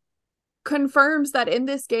Grigor, confirms that in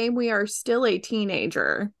this game we are still a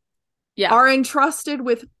teenager, Yeah. are entrusted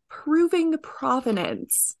with proving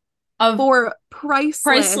provenance Of for priceless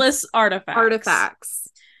priceless artifacts artifacts.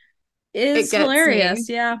 It is gets me. hilarious.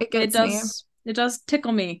 Yeah, It it gets me. does. It does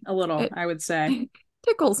tickle me a little, It I would say.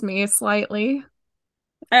 tickles me slightly.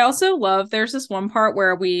 I also love there's this one part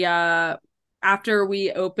where we after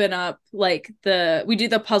we open up like we do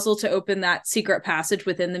the puzzle to open that secret passage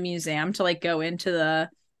within the museum to like go into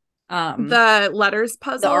um The letters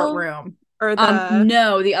the art puzzle room. or the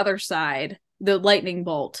No, the other side, the lightning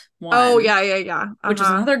bolt oh one, yeah. which is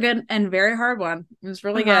Uh-huh. another good and very hard one. It was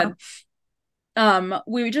really Uh-huh. good.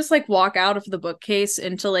 We just like walk out of the bookcase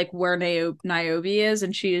into like where Niobe is,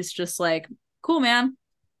 and she is just like, cool, man,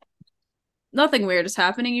 nothing weird is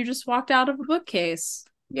happening, you just walked out of a bookcase.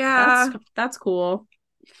 that's Yeah. that's cool.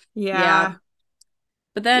 Yeah, Yeah.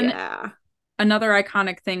 but then Yeah. another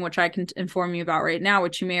iconic thing which I can inform you about right now,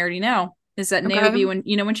 which you may already know, is that Okay. Niobe, when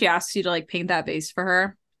when she asks you to like paint that vase for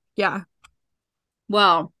her, Yeah.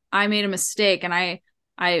 well, I made a mistake, and I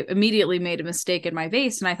immediately made a mistake in my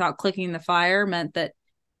vase, and I thought clicking the fire meant that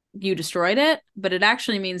you destroyed it, but it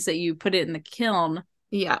actually means that you put it in the kiln.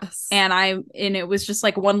 Yes. And it was just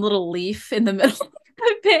like one little leaf in the middle of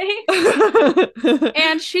the vase,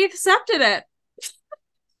 and she accepted it.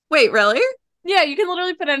 Wait, really? Yeah, you can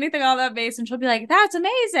literally put anything on that vase, and she'll be like, "That's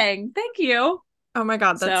amazing, thank you." Oh my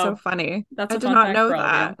God, that's so So funny. that's I a did fun not fact know for all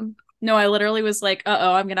of you. that. No, I literally was like, "Uh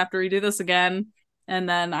oh, I'm gonna have to redo this again," and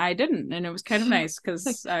then I didn't, and it was kind of nice Like,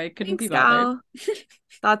 because I couldn't be thanks, bothered. gal.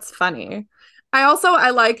 That's funny.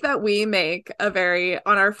 I like that we make a very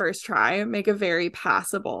on our first try, make a very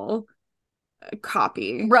passable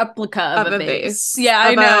copy Replica of of a a vase. vase, Yeah, I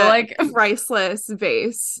of know. a Like, priceless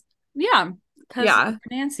vase. yeah, because Yeah. we're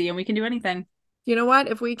Nancy and we can do anything. You know what?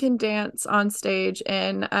 If we can dance on stage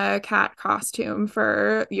in a cat costume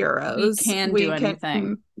for We Euros, can do we can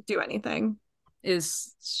anything, do anything.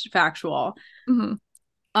 is factual. Hmm.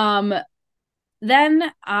 Um,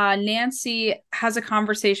 then Nancy has a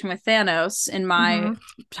conversation with Thanos in my Hmm.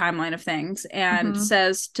 timeline of things and Hmm.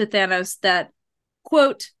 says to Thanos that,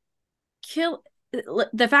 quote, kill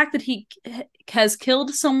the fact that he has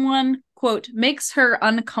killed someone, quote, makes her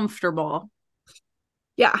uncomfortable,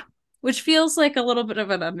 Yeah. which feels like a little bit of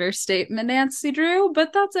an understatement, Nancy Drew,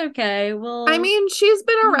 but that's okay. I Well, mean, she's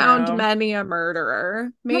been you around know, many a murderer.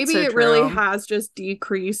 that's Maybe so it really true. has just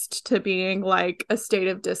decreased to being like a state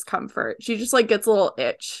of discomfort. She just like gets a little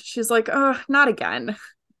itch. She's like, oh, not again.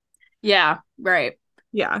 Yeah, right.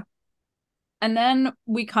 Yeah. And then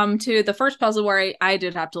we come to the first puzzle where I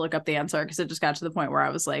did have to look up the answer because it just got to the point where I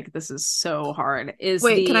was like, this is so hard. Is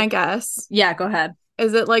Wait, can the I guess? Yeah, go ahead.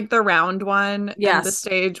 Is it like the round one and the Yes.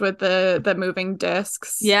 stage with the moving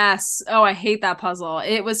discs? Yes. Oh, I hate that puzzle.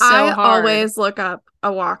 It was so I hard. always look up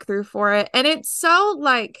a walkthrough for it, and it's so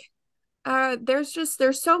like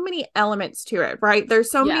there's so many elements to it, right?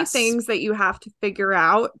 There's so many Yes. things that you have to figure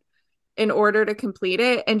out in order to complete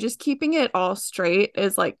it, and just keeping it all straight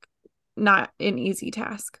is like not an easy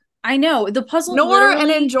task, I know. The puzzle nor an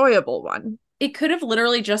literally, enjoyable one. it could have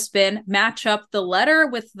literally just been match up the letter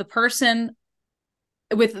with the person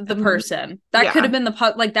And that could have yeah. been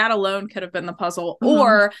like that alone could have been the puzzle, Hmm.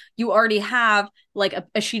 or you already have like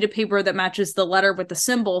a sheet of paper that matches the letter with the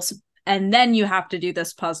symbols, and then you have to do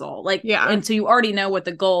this puzzle, like, Yeah. and so you already know what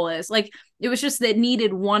the goal is. Like, it was just that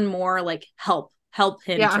needed one more like help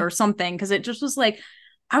hint Yeah. or something, because it just was like,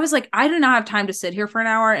 I was like, I do not have time to sit here for an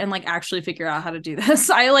hour and like actually figure out how to do this.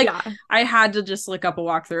 Yeah. I had to just look up a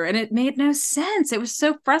walkthrough, and it made no sense. It was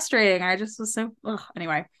so frustrating. I just was so ugh.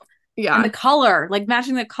 Anyway, and the Yeah. color, like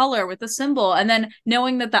matching the color with the symbol, and then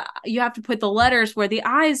knowing that you have to put the letters where the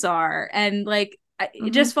eyes are, and like it Hmm.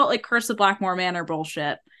 just felt like Curse of Blackmore Manor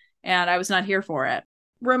bullshit, and I was not here for it.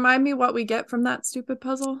 Remind me what we get from that stupid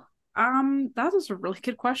puzzle. That was a really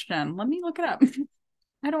good question. Let me look it up.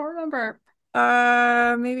 I don't remember.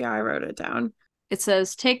 Maybe I wrote it down. It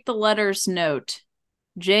says take the letters note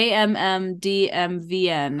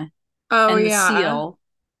JMMDMVN Oh and the yeah. seal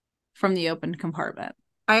from the open compartment.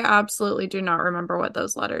 I absolutely do not remember what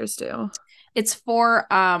those letters do. It's for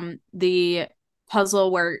the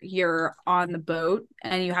puzzle where you're on the boat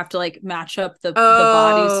and you have to like match up the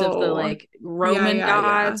bodies of the Oh, like yeah, Roman yeah.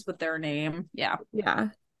 gods with their name. Yeah. Yeah.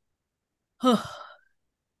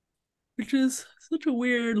 Which is such a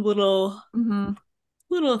weird Hmm.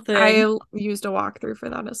 little thing. I used a walkthrough for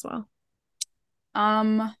that as well.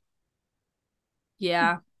 Um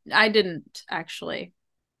yeah. I didn't actually,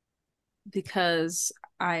 because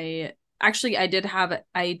I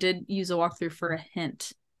did use a walkthrough for a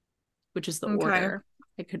hint, which is the Okay. order.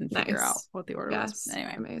 I couldn't figure out Nice. what the order was. Yes.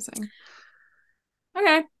 Anyway. Amazing.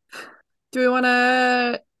 Okay. Do we want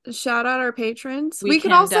to shout out our patrons? We We could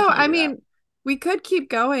can also, definitely I do that. mean, we could keep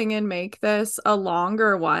going and make this a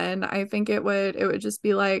longer one. I think it would just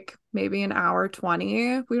be like maybe an hour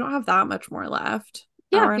 20. We don't have that much more left.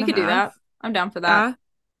 Yeah, Hour and we a could do half. that. I'm down for that. Yeah.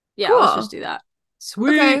 Yeah, let's just Cool. do that.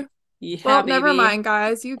 Okay. Sweet. Yeah, Well, never baby. mind,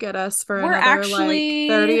 guys. You get us for We're another like actually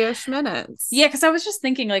 30-ish Yeah, minutes. because I was just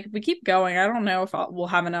thinking, like, if we keep going, I don't know if we'll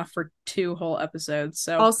have enough for 2 whole episodes.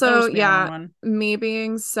 So it'll Also, just be a long yeah, one. me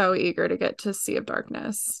being so eager to get to Sea of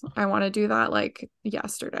Darkness. I want to do that like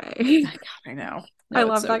yesterday. God, I know. I No, it's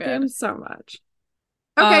love so that game good. so much.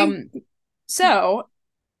 Okay. Um, so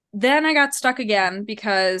then I got stuck again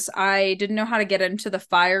because I didn't know how to get into the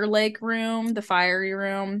fire lake room, the fiery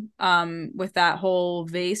room, with that whole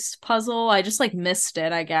vase puzzle. I just like missed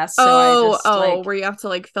it, I guess. So I Oh, just oh, like, where you have to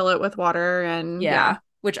like fill it with water and yeah. yeah,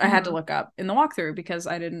 which I had to Mhm. look up in the walkthrough because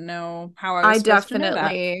I didn't know how I was I supposed to know that.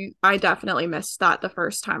 definitely I definitely missed that the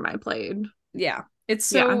first time I played. Yeah,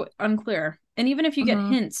 it's Yeah. so unclear. And even if you get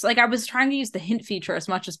Hmm. hints, like I was trying to use the hint feature as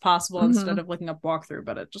much as possible instead Hmm. of looking up walkthrough,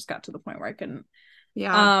 but it just got to the point where I couldn't.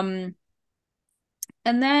 Yeah. Um,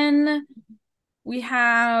 and then we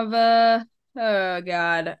have oh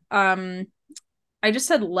god. I just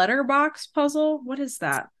said letterbox puzzle. What is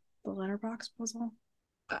that? The letterbox puzzle?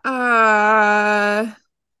 Uh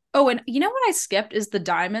Oh, and you know what I skipped is the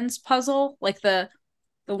diamonds puzzle, like the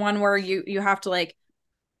one where you have to like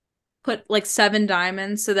put like 7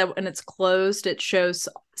 diamonds so that when it's closed it shows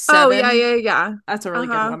oh yeah, 7. yeah, yeah. That's a really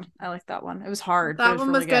good Uh-huh. one. I like that one. It was hard, but it That was one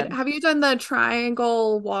really was good. good. Have you done the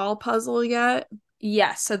triangle wall puzzle yet?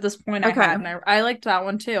 Yes, at this point I Okay. had, and I liked that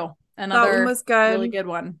one too. That one Another was really good. good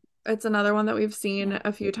one. It's another one that we've seen Yeah.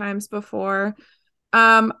 a few times before.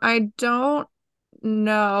 I don't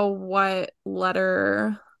know what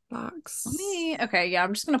letter Let box. me, okay, yeah,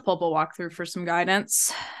 I'm just gonna pull up a walkthrough for some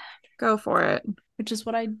guidance, Go for it. which is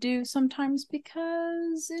what I do sometimes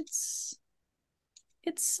because it's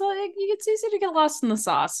like it's easy to get lost in the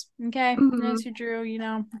sauce. Okay, Hmm. Nancy Drew,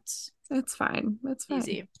 it's It's fine. It's fine.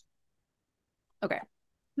 easy. Okay.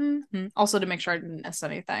 Also to make sure I didn't miss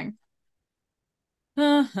anything.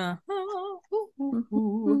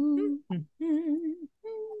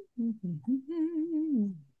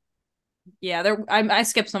 Yeah, I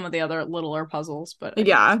skipped some of the other littler puzzles, but I think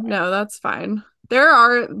it's Yeah, fine. no, that's fine.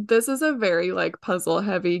 This is a very like puzzle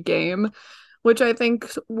heavy game, which I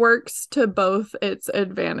think works to both its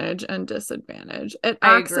advantage and disadvantage.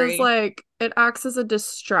 I agree. It acts as a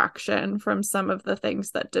distraction from some of the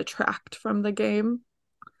things that detract from the game.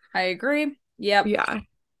 I agree. Yep. Yeah.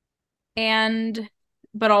 And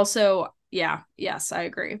but also, yeah, yes, I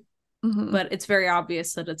agree. Hmm. But it's very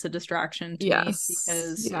obvious that it's a distraction to me Yes.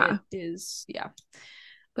 because Yeah, it is, yeah.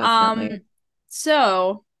 Um, definitely.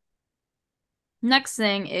 so next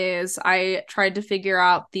thing is I tried to figure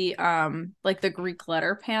out the like the Greek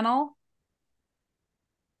letter panel.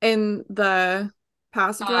 In the Uh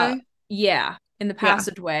passageway? yeah, in the Yeah.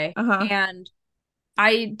 passageway. Uh-huh. And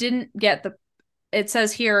I didn't get the it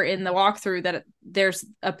says here in the walkthrough that there's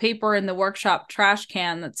a paper in the workshop trash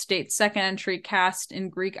can that states second entry cast in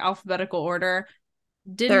Greek alphabetical order.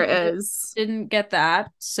 There Didn't get is. didn't get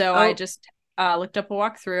that, so I Oh, just looked up a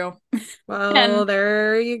walkthrough well, and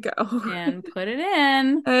there you go. put it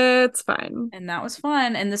in. It's fine. And that was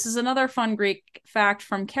fun. And this is another fun Greek fact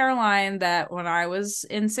from Caroline that when I was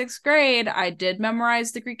in 6th grade, I did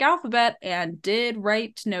memorize the Greek alphabet and did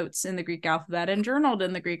write notes in the Greek alphabet and journaled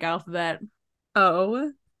in the Greek alphabet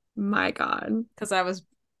Oh my God. because I was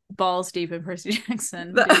balls deep in Percy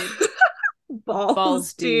Jackson, The dude. balls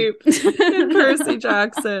Balls deep. deep in Percy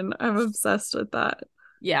Jackson. I'm obsessed with that.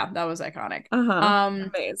 Yeah, that was iconic. Uh-huh.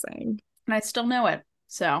 Um, Amazing. and I still know it.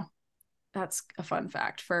 So that's a fun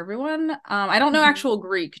fact for everyone. I don't know Mhm. actual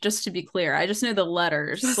Greek, just to be clear. I just know the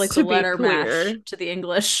letters, Just like the to be letter mash clear. to the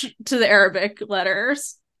English, to the Arabic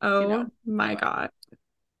letters. Oh my Anyway. God.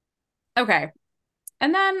 Okay.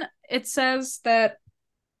 And then it says that,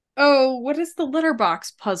 oh, what is the litter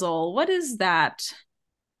box puzzle? What is that?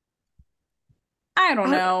 I don't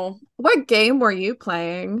I, know. what game were you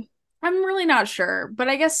playing? I'm really not sure, but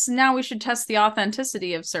I guess now we should test the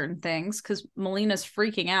authenticity of certain things because Melina's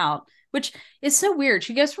freaking out, which is so weird.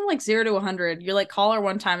 She goes from like 0 to 100. You like call her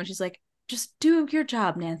one time and she's like, just do your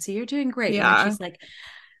job, Nancy. You're doing great. And then Yeah. she's like,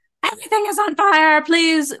 everything is on fire.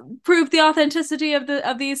 Please prove the authenticity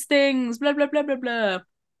of these things. Blah blah blah blah blah.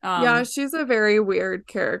 Yeah, Um, she's a very weird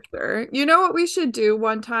character. You know what we should do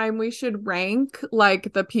one time? We should rank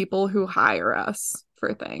like the people who hire us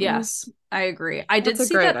for yes, things. I agree. I did That's a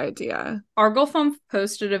see great that idea. Argolfum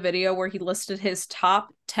posted a video where he listed his top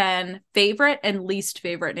 10 favorite and least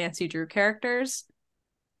favorite Nancy Drew characters,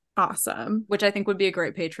 Awesome. which I think would be a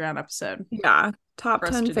great Patreon episode Yeah. Top for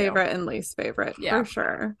us 10 to do. favorite and least favorite Yeah, for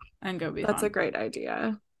sure. and go be That's a fun. great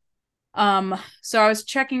idea. So I was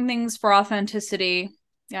checking things for authenticity.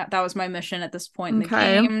 Yeah, that was my mission at this point in the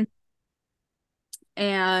Okay. game.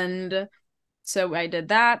 And so I did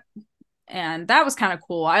that, and that was kind of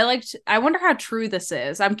cool. I wonder how true this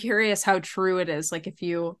is. I'm curious how true it is. Like if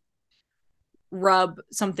you rub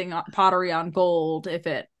something pottery on gold, if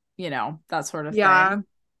it, that sort of thing. Yeah.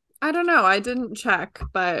 I don't know. I didn't check,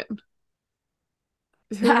 but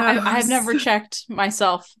who I've knows? never checked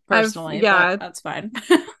myself personally, but Yeah. that's fine.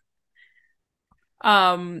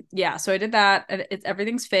 Yeah, so I did that, and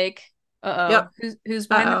everything's fake. Uh-oh. Yep. Who's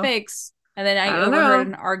behind the Uh-oh. fakes? And then I I don't overheard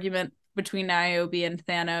know. an argument between Niobe and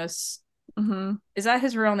Thanos. Hmm. Is that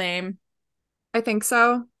his real name? I think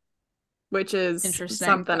so, which is Interesting.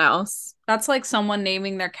 something else. That's like someone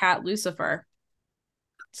naming their cat Lucifer.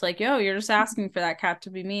 It's like, yo, you're just asking for that cat to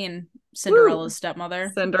be mean. Woo. Cinderella's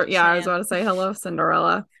stepmother. Just Yeah, I was saying. about to say hello,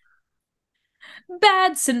 Cinderella.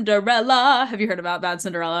 Bad Cinderella. Have you heard about Bad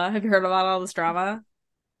Cinderella? Have you heard about all this drama?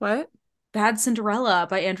 What? Bad Cinderella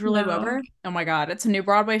by Andrew Lloyd No. Webber. Oh my God. It's a new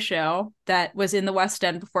Broadway show that was in the West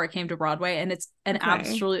End before it came to Broadway. And it's an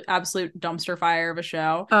Okay. absolute dumpster fire of a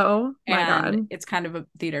show. Oh my And God. it's kind of a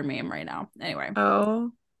theater meme right now. Anyway,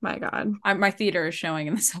 Oh my God. my theater is showing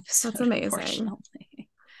in this That's episode, amazing. unfortunately.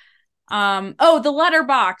 Oh, the letter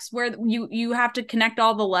box where you have to connect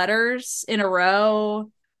all the letters in a row,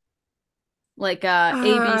 like A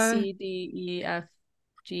B Uh, C D E F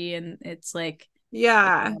G, and it's like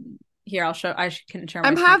yeah. here can share my screen and show you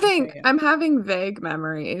I'm having vague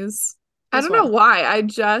memories. I this don't know one. why. I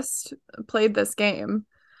just played this game.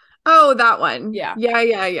 Oh, that one. Yeah, Yeah,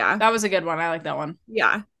 yeah, yeah. that was a good one. I like that one.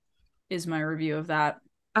 Yeah. Is my review of that.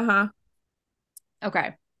 Uh-huh.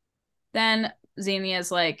 Okay. Then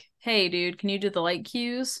Xenia's like, hey dude, can you do the light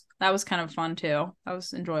cues? That was kind of fun too. That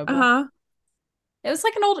was enjoyable. Uh-huh. It was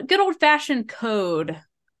like an good old fashioned code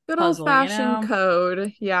Good puzzle, you old-fashioned know?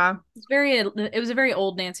 code. Yeah. It was a very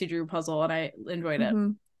old Nancy Drew puzzle and I enjoyed it.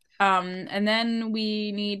 Mm-hmm. And then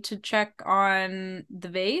we need to check on the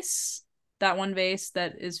vase, that one vase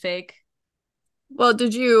that is fake. Well,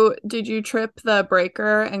 did you trip the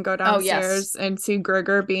breaker and go Oh yes, downstairs and see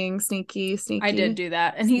Gregor being I did do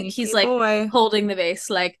that. And he's sneaky like boy? holding the vase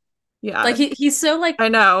like Yeah, he's so like I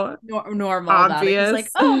know. normal about it. He's like,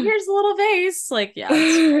 Obvious. "Oh, here's a little vase." Like, yeah,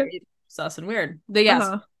 it's very sus and weird. But yes,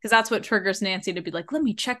 Uh-huh. because that's what triggers Nancy to be like, "Let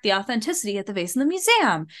me check the authenticity at the vase in the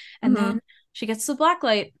museum." And Mm-hmm. then she gets the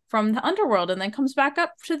blacklight from the underworld and then comes back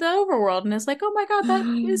up to the overworld and is like, "Oh my God, that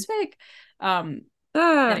is fake." Um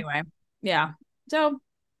Ah, anyway, yeah. So,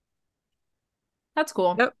 that's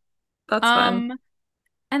cool. yep, that's fun. Um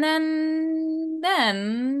and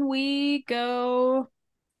then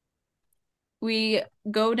we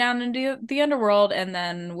go down into the underworld and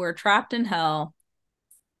then we're trapped in hell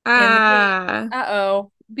in the cave. Ah,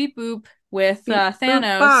 Uh-oh. Beep boop with beep boop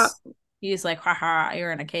bop. Thanos. He's like, haha,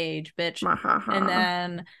 you're in a cage, bitch. And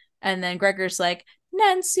Mahaha. then Gregor's like,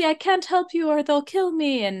 Nancy, I can't help you or they'll kill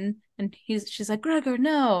me. And she's like, Gregor,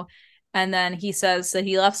 no. And then he says that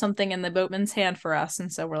he left something in the boatman's hand for us.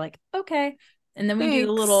 And so we're like, okay. And then we do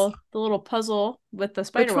the Thanks. little puzzle with the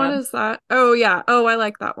spider Which one web. is that? Oh yeah. Oh, I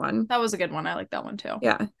like that one. That was a good one. I like that one too.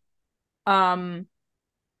 Yeah. Um,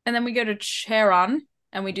 and then we go to Charon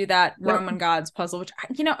and we do that Yep. Roman gods puzzle, which,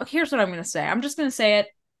 here's what I'm going to say. I'm just going to say it.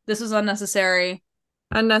 This was unnecessary.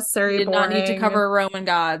 We Unnecessary, did not need to boring. cover Roman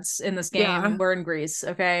gods in this game. Yeah. We're in Greece,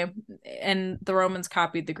 okay? And the Romans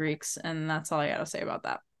copied the Greeks, and that's all I got to say about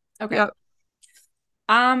that. Okay. Yep.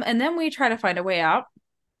 And then we try to find a way out,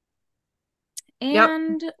 Yep.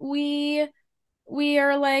 and we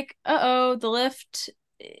are like, uh-oh, the lift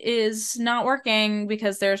is not working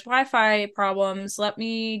because there's Wi-Fi problems. Let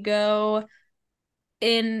me go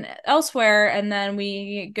in elsewhere, and then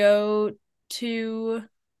we go to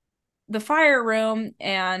the fire room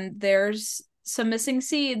and there's some missing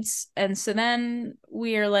seeds, and so then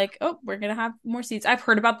we are like, oh, we're gonna have more seeds. I've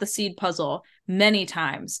heard about the seed puzzle many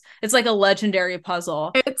times. It's like a legendary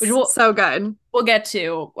puzzle, which It's so good. we'll get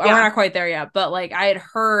to. We're Yeah. not quite there yet, but like I had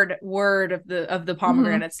heard word of the Hmm.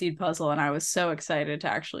 pomegranate seed puzzle and I was so excited to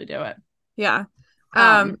actually do it. Yeah.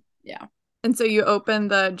 um Um, yeah. and so you open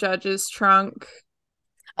the judge's trunk.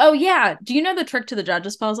 Oh yeah, do you know the trick to the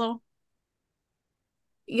judges puzzle?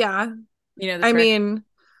 Yeah. You know the I trick. mean,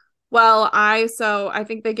 Well, I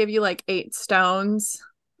think they give you like 8 stones.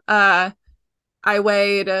 Uh, I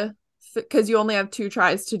weighed because you only have 2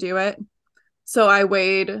 tries to do it. So I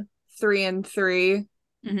weighed 3 and 3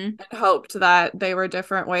 Mm-hmm. and hoped that they were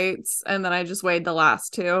different weights, and then I just weighed the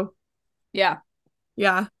last two. Yeah.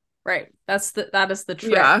 Yeah. Right. That is the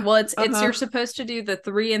trick. Yeah. Well, it's Uh-huh. you're supposed to do the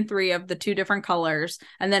 3 and 3 of the two different colors,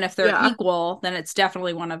 and then if they're Yeah. equal, then it's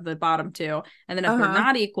definitely one of the bottom two. And then if they're Uh-huh.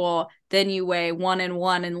 not equal, then you weigh 1 and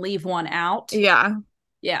 1 and leave one out. Yeah.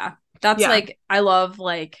 Yeah. That's Yeah. like I love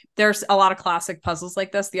like there's a lot of classic puzzles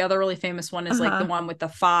like this. The other really famous one is like the Uh-huh. one with the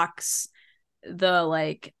fox, the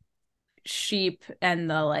like sheep and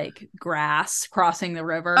the like grass crossing the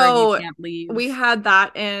river and you Oh, can't leave. we had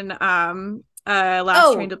that in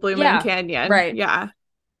Last Train Oh, to Blue Moon yeah. Canyon. Right. Yeah.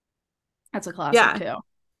 That's a classic Yeah. too.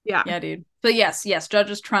 Yeah. Yeah, dude. But yes,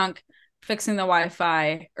 Judge's trunk, fixing the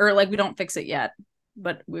Wi-Fi, or like we don't fix it yet,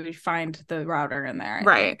 but we find the router in there, I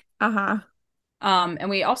Right. think. Uh-huh. And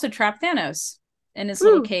we also trap Thanos in his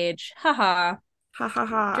little Woo. cage. Haha. Ha ha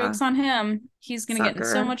ha. Joke's on him. He's gonna get in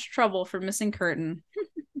so Sucker. much trouble for missing curtain.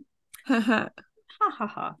 Ha ha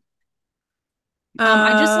ha.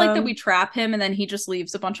 I just like that we Um, trap him and then he just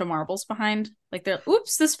leaves a bunch of marbles behind. Like they're,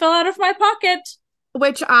 oops, this fell out of my pocket.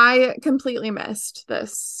 which I completely missed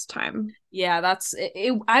this time. Yeah,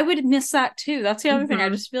 I would miss that too. That's the other thing. I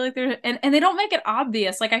Mm-hmm. just feel like and they don't make it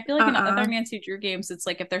obvious. Like I feel like in other Uh-uh. Nancy Drew games, it's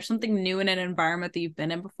like if there's something new in an environment that you've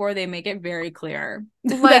been in before, they make it very clear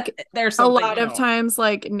that Like there's a something lot of new. times,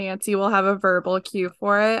 like Nancy will have a verbal cue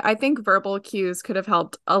for it. I think verbal cues could have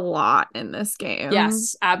helped a lot in this game.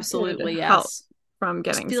 Yes, Could absolutely, help yes. from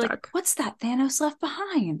Just getting be like, stuck. what's that Thanos left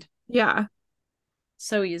behind? Yeah.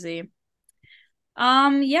 So easy.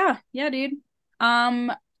 Yeah, dude.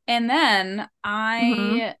 Um, and then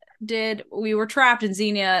Mm-hmm. we were trapped, and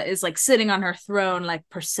Xenia is like sitting on her throne like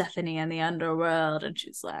Persephone in the underworld, and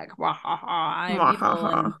she's like, wah ha ha, I'm evil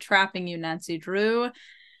Mwahaha. and trapping you, Nancy Drew.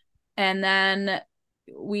 And then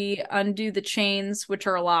we undo the chains, which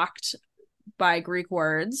are locked by Greek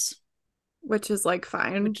words, Which is like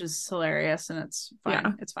fine. which is hilarious, and it's Yeah.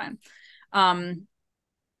 fine. It's fine. Um,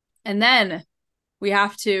 and then we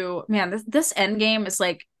have to, man, this end game is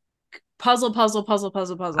like puzzle. Okay,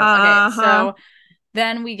 Uh-huh. so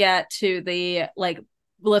then we get to the like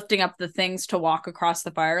lifting up the things to walk across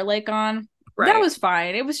the fire lake on. That Right. was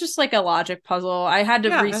fine. It was just like a logic puzzle. I had to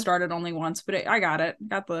Yeah. restart it only once, but I got it.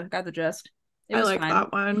 Got the gist. It I was like fine.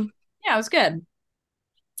 that one. Yeah, it was good.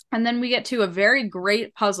 And then we get to a very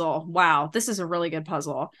great puzzle. Wow, this is a really good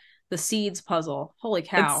puzzle. The seeds puzzle. Holy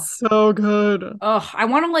cow. It's so good. Oh, I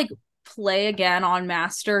want to like play again on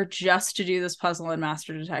Master just to do this puzzle in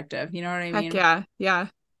Master Detective. You know what I Heck mean? yeah. Yeah.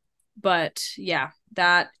 But yeah,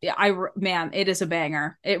 man, it is a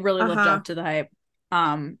banger. It really lived Uh-huh. up to the hype.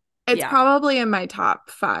 Um, It's yeah, probably in my top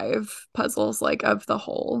 5 puzzles, like of the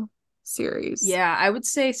whole series. yeah, I would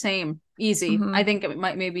say same, easy. Mm-hmm. I think it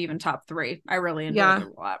might maybe even top three. I really enjoyed Yeah. it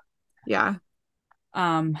a lot. Yeah.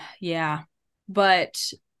 Yeah, but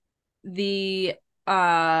the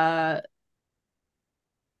uh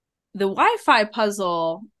the Wi-Fi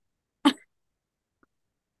puzzle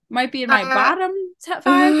might be in my Uh, bottom 5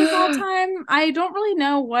 of all time. I don't really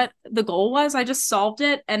know what the goal was. I just solved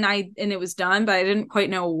it and it was done, but I didn't quite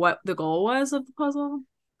know what the goal was of the puzzle.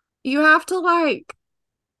 you have to like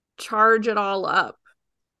charge it all up,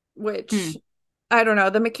 Hmm. which I don't know.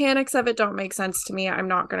 The mechanics of it don't make sense to me. I'm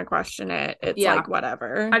not going to question it. It's Yeah. like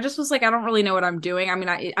whatever. I just was like, I don't really know what I'm doing. I mean,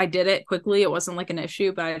 I did it quickly. It wasn't like an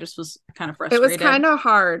issue, but I just was kind of It was frustrated. kind of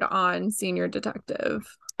hard on Senior Detective.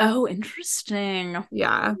 Oh, interesting.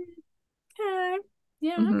 Yeah. Okay.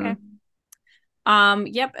 Yeah, okay. Hmm.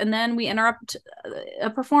 Yep, and then we interrupt a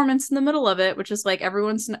performance in the middle of it, which is like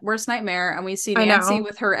everyone's worst nightmare, and we see I Nancy know.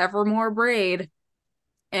 with her evermore braid,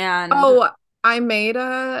 and Oh,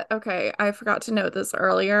 okay, I forgot to note this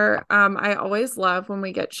earlier. I always love when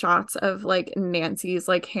we get shots of like Nancy's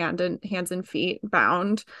like hands and feet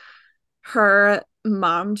bound. Her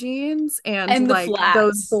mom jeans and and the like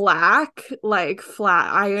those flats. black like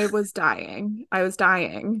flat. I was dying. I was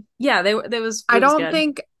dying. Yeah, they was I it was don't good.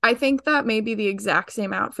 think I think that may be the exact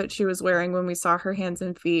same outfit she was wearing when we saw her hands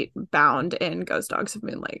and feet bound in Ghost Dogs of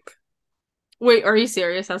Moon Lake. Wait, are you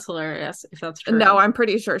serious? That's hilarious if that's No, true. I'm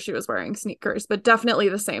pretty sure she was wearing sneakers, but definitely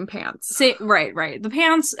the same pants. Say right. The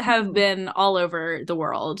pants have Mhm. been all over the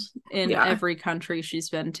world in Yeah. every country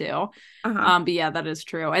she's been to. Uh-huh. But yeah, that is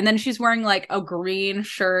true. And then she's wearing like a green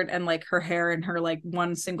shirt and like her hair in her like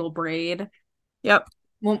one single braid Yep.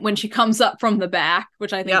 when she comes up from the back,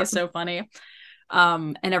 which I think is Yep. so funny.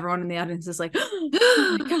 And everyone in the audience is like,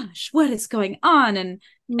 "Oh my gosh, what is going on?" And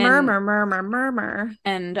Murmur, murmur, murmur.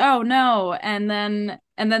 oh no, and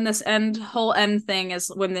And then this whole end thing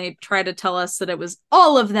is when they try to tell us that it was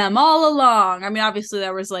all of them all along. I mean, obviously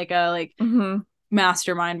there was like a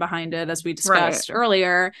mastermind behind it, as we Right. discussed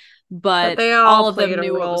earlier, But but they all all of them played a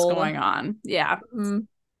knew what was role. going on. Yeah. Mhm.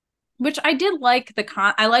 Which I did like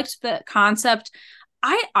I liked the concept.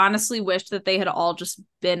 I honestly wished that they had all just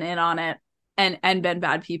been in on it and been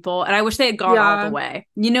bad people. And I wish they had gone all the Yeah. way.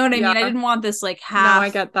 You know what I Yeah. mean? I didn't want this like No, I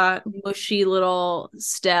half get that. mushy little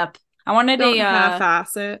step. I wanted Don't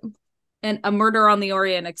half-ass it. a Murder on the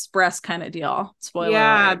Orient Express kind of deal. Spoiler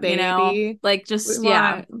Yeah, alert, baby. Like We just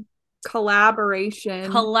want collaboration. We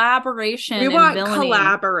collaboration and want villainy.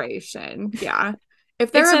 collaboration. Yeah.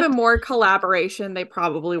 If there had been Except more collaboration, they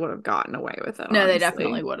probably would have gotten away with it, no, they honestly.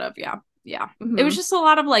 definitely would have. Yeah. Yeah. It was Hmm. just a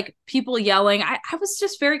lot of like people yelling. I was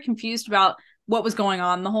just very confused about what was going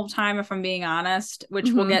on the whole time, if I'm being honest,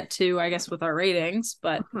 which we'll Hmm. get to, I guess, with our ratings.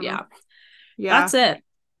 But Hmm. yeah, Yeah. that's it.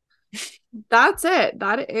 That's it.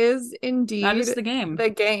 That is That is indeed the game. the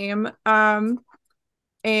game.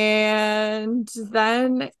 And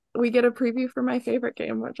then we get a preview for my favorite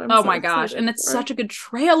game, which I'm Oh so my gosh. excited And it's for. such a good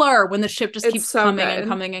trailer when the ship just It's keeps so coming and good.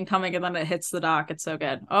 coming and coming and then it hits the dock. It's so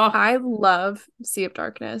good. Oh, I love Sea of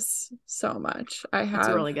Darkness so much. I it's a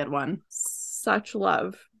have really good one. such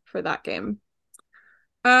love for that game.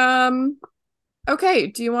 Um, okay,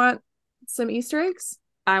 do you want some Easter eggs?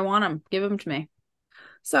 I want them. Give them to me.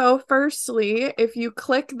 So, firstly, if you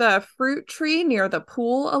click the fruit tree near the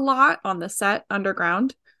pool a lot on the set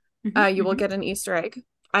underground, you will get an Easter egg.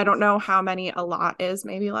 I don't know how many a lot is,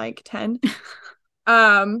 maybe like 10.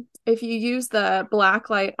 If you use the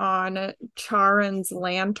black light on Charon's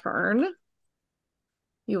lantern,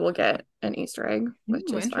 you will get an Easter egg,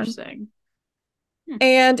 which Ooh, is fun. interesting. Hmm.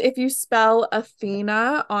 And if you spell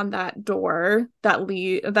Athena on that door,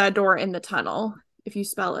 that door in the tunnel, if you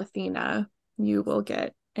spell Athena, you will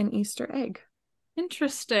get an Easter egg.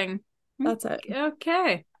 Interesting. That's it.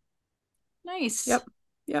 Okay. Nice. Yep.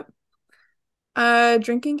 Yep.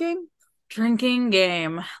 Drinking game? Drinking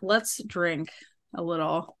game. Let's drink a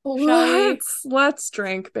little, shall we? Let's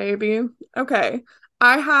drink, baby. Okay.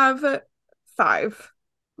 I have 5.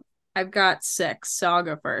 I've got 6, so I'll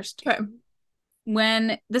go first. Okay.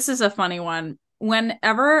 When this is a funny one,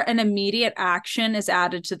 whenever an immediate action is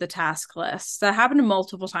added to the task list, that happened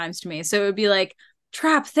multiple times to me. So it would be like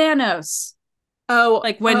trap Thanos. Oh,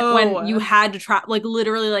 Like when you oh, had to trap, like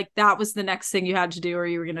literally, like that was the next thing you had to do, or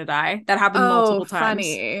you were gonna die. That happened oh, multiple times.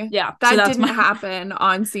 funny. Yeah, so That that's didn't my happen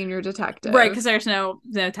on Senior right Detective. because there's no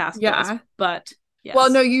task list, Yeah. but Well,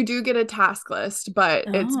 no, yes. you do get a task list, but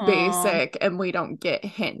it's Oh, basic and we don't get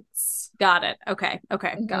hints. got it. Okay,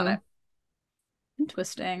 got Hmm. it.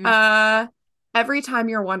 Interesting. Uh, every time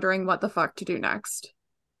you're wondering what the fuck to do next.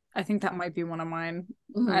 I think that might be one of mine.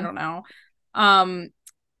 I Hmm. don't know. Um,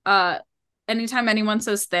 uh, anytime anyone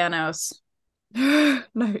says Thanos,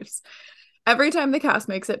 Nice. Every time the cast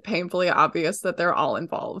makes it painfully obvious that they're all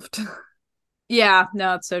involved. yeah,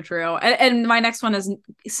 no, it's so true. And my next one is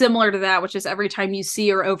similar to that, which is every time you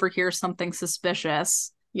see or overhear something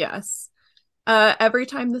suspicious. Yes. Every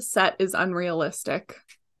time the set is unrealistic.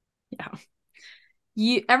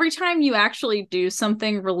 Yeah. Every time you actually do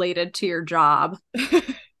something related to your job.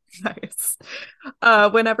 Nice.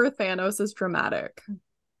 Whenever Thanos is dramatic.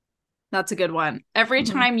 That's a good one. Every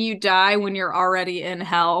Mhm. time you die when you're already in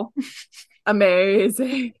hell.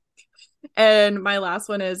 Amazing. And my last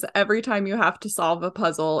one is every time you have to solve a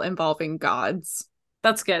puzzle involving gods.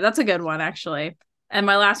 That's good. That's a good one, actually. And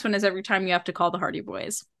my last one is every time you have to call the Hardy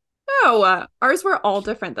Boys. No, ours were all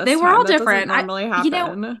different They this were time. all That doesn't different. normally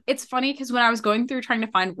happen. It's funny because when I was going through trying to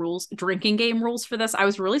find rules, drinking game rules for this, I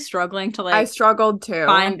was really struggling to I like struggled too.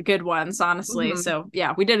 find good ones, honestly. Hmm. So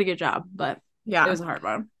yeah, we did a good job, but it Yeah. was a hard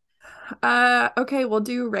one. Okay, we'll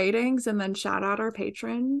do ratings and then shout out our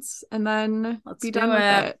patrons and then Let's be do done with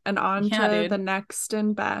it. it and on Yeah, to the dude. next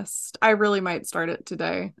and best. I really might start it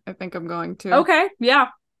today. I think I'm going to. Okay, yeah.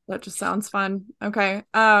 That just sounds fun. Okay.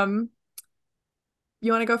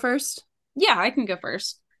 You want to go first? Yeah, I can go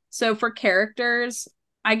first. So for characters,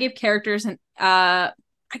 I gave characters an I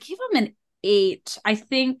gave them an 8. I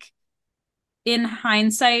think in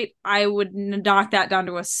hindsight, I would knock that down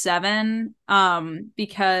to a 7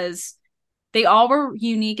 because they all were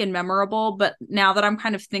unique and memorable, but now that I'm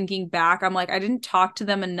kind of thinking back, I'm like I didn't talk to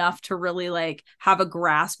them enough to really like have a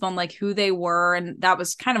grasp on like who they were, and that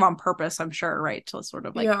was kind of on purpose, I'm sure, right? To sort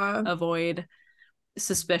of like Yeah. avoid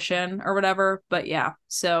suspicion or whatever. But yeah,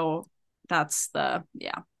 so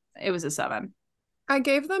yeah, it was a 7. I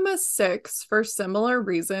gave them a 6 for similar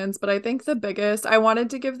reasons, but I think the biggest, I wanted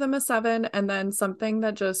to give them a 7, and then something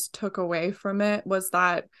that just took away from it was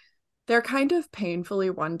that they're kind of painfully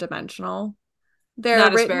one-dimensional. They're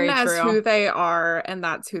That is written very as true. who they are, and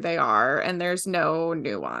that's who they are, and there's no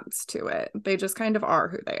nuance to it. They just kind of are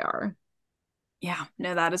who they are. Yeah,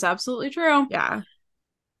 no, that is absolutely true. Yeah.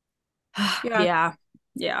 Yeah. Yeah.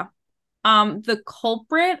 Yeah. The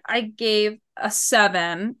culprit I gave a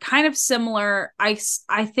 7, kind of similar. I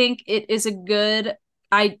think it is a good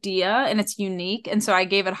idea and it's unique, and so I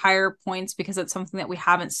gave it higher points because it's something that we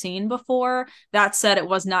haven't seen before. That said, it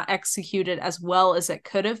was not executed as well as it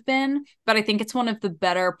could have been, but I think it's one of the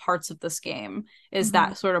better parts of this game is Mhm.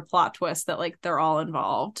 that sort of plot twist that like they're all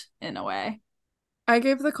involved in a way. I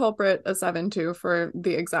gave the culprit a 7 too for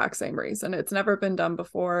the exact same reason. It's never been done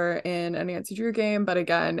before in a Nancy Drew game, but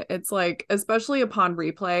again, it's like, especially upon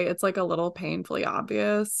replay, it's like a little painfully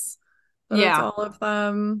obvious that it's Yeah. all of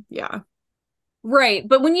them. Yeah. Right.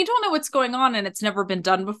 But when you don't know what's going on and it's never been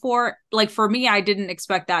done before, like for me, I didn't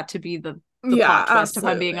expect that to be the Yeah, plot twist, if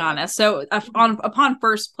I'm being absolutely. honest. So Mhm. on upon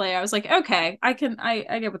first play, I was like, okay, I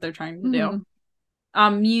get what they're trying to do.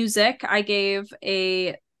 Mhm. Music, I gave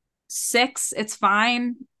a 6. It's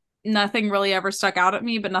fine. Nothing really ever stuck out at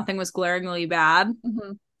me, but nothing was glaringly bad.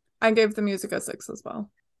 Mhm. I gave the music a 6 as well.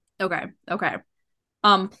 Okay. Okay.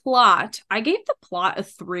 Plot, I gave the plot a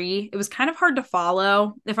 3. It was kind of hard to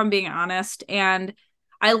follow, if I'm being honest. And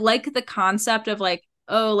I like the concept of like,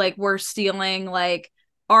 oh, like we're stealing like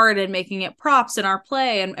art and making it props in our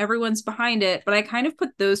play and everyone's behind it. But I kind of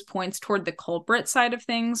put those points toward the culprit side of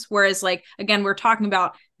things. Whereas, like, again, we're talking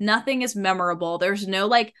about nothing is memorable. There's no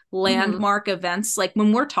like Mhm. landmark events. Like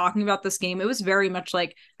when we're talking about this game, it was very much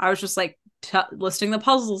like I was just like listing the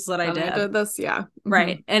puzzles that I And I did. did this. Yeah.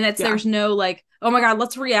 Right. Mhm. And it's Yeah. there's no like, oh my God,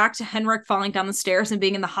 let's react to Henrik falling down the stairs and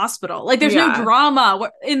being in the hospital. Like there's no Yeah. drama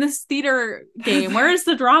in this theater game. Where is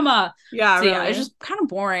the drama? Yeah, So yeah, it's really. just kind of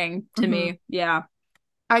boring to Mhm. me. Yeah.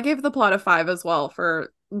 I gave the plot a 5 as well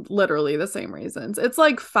for literally the same reasons. It's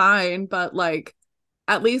like fine, but like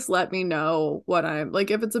at least let me know what I'm like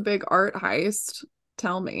if it's a big art heist,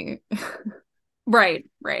 tell me. Right.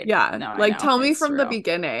 Right. Yeah, No, I like know. tell me It's from the real.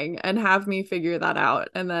 beginning and have me figure that out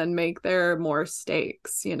and then make there more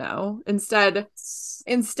stakes, you know? Instead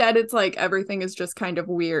it's like everything is just kind of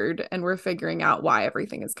weird and we're figuring out why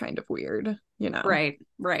everything is kind of weird, you know? Right.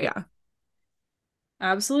 Right. Yeah.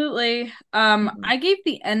 Absolutely. Mhm. I gave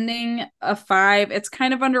the ending a 5. It's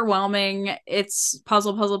kind of underwhelming. It's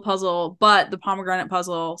puzzle, puzzle, puzzle, but the pomegranate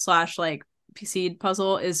puzzle slash like seed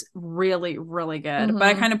puzzle is really, really good. But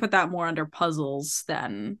I Mhm. kind of put that more under puzzles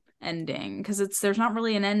than ending because it's there's not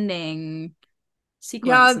really an ending Yeah,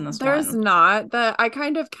 sequence in this there's one. not that I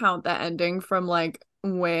kind of count the ending from like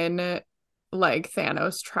when like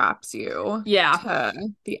Thanos traps you Yeah.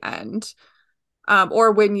 to the end.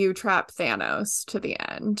 Or when you trap Thanos to the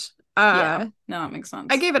end. Yeah. No, that makes I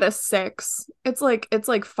sense. gave it a 6. It's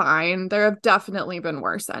like fine. There have definitely been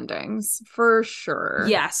worse endings for sure.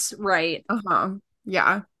 Yes, right. Uh-huh.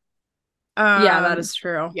 Yeah. Yeah, that Um, is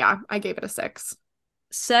true. yeah, I gave it a 6.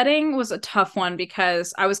 Setting was a tough one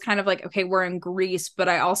because I was kind of like, okay, we're in Greece, but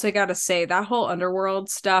I also got to say that whole underworld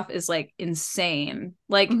stuff is like insane.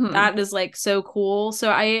 Like Mm-hmm. that is like so cool. So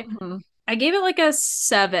Mm-hmm. I gave it like a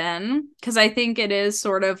 7 because I think it is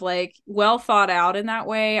sort of like well thought out in that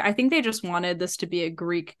way. I think they just wanted this to be a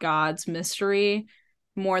Greek gods mystery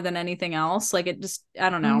more than anything else. Like it just, I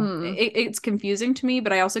don't know. Mm-hmm. It's confusing to me,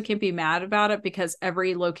 but I also can't be mad about it because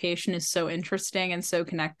every location is so interesting and so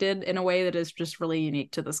connected in a way that is just really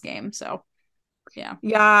unique to this game. So, yeah.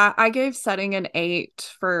 Yeah, I gave setting an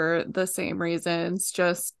 8 for the same reasons.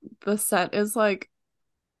 Just the set is like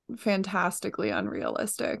fantastically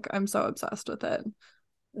unrealistic. I'm so obsessed with it.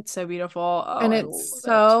 It's so beautiful. Oh, And I it's love it.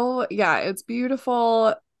 so, yeah, it's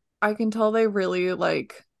beautiful. I can tell they really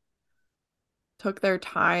like took their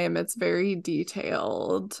time. It's very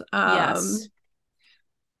detailed. Yes.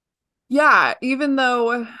 Yeah, even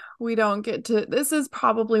though we don't get to, this is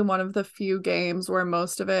probably one of the few games where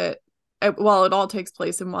most of well, it all takes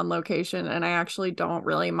place in one location, and I actually don't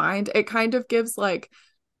really mind. It kind of gives like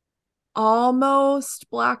almost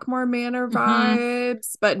Blackmore Manor Mm-hmm.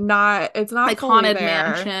 vibes, but not, it's not Like fully Haunted there.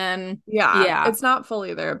 Mansion. Yeah, Yeah. it's not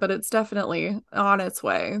fully there, but it's definitely on its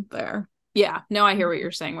way there. Yeah, no, I hear what Mhm.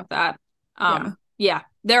 you're saying with that. Yeah. Yeah,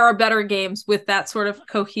 there are better games with that sort of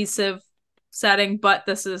cohesive setting, but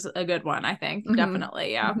this is a good one, I think. Hmm.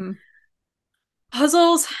 Definitely, yeah. Hmm.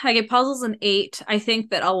 Puzzles, I gave puzzles an 8. I think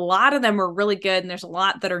that a lot of them were really good, and there's a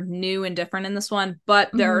lot that are new and different in this one, but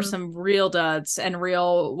there are Hmm. some real duds and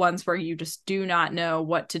real ones where you just do not know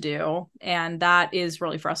what to do. And that is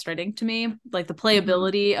really frustrating to me. Like the Hmm.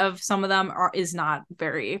 playability of some of them is not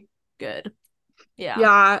very good. Yeah.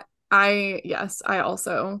 Yeah, yes, I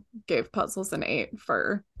also gave puzzles an 8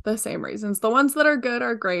 for the same reasons. The ones that are good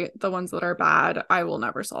are great. The ones that are bad, I will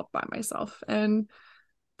never solve by myself. And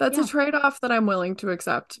that's a Yeah. trade-off that I'm willing to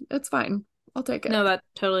accept. It's fine. I'll take it. No, that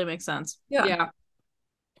totally makes sense. Yeah. Yeah.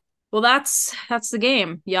 Well, that's the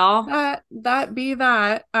game, y'all. That be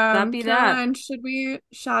that. That be that. Caroline, should we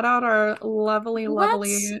shout out our lovely, Let's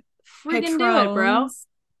lovely friggin' do it, bro. patrons?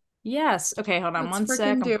 Yes. Okay, hold on Let's one sec.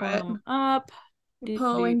 freaking I'm do pulling it. them up. Doop boop.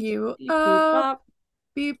 Pulling you Beep boop up. bop.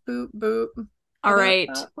 Beep boop boop. All right.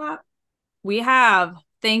 We have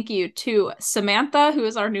thank you to Samantha, who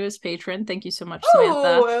is our newest patron. Thank you so much,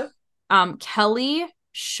 Samantha. Kelly,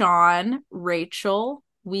 Sean, Rachel,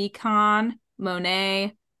 Weecon,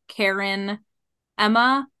 Monet, Karen,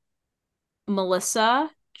 Emma, Melissa,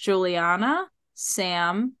 Juliana,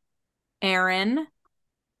 Sam, Aaron,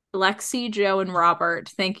 Lexi, Joe, and Robert.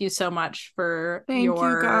 Thank you so much for Thank you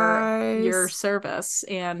your guys. service,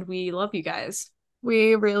 and we love you guys.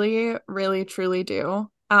 We really, really, truly do.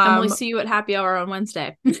 And we'll see you at happy hour on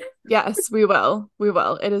Wednesday. Yes, we will. We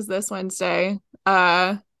will. It is this Wednesday.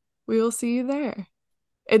 We will see you there.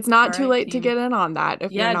 It's not All too right, late to team. get in on that.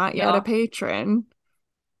 If you're Yeah, not yet a y'all. patron,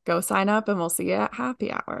 go sign up and we'll see you at happy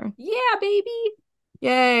hour. Yeah, baby. All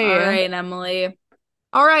Yay. right, Emily.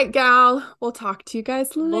 All right, gal. We'll talk to you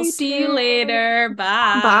guys We'll see you later. later.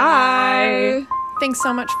 Bye. Bye. Thanks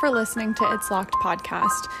so much for listening to It's Locked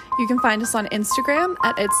Podcast. You can find us on Instagram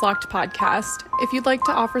at It's Locked Podcast. If you'd like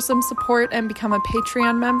to offer some support and become a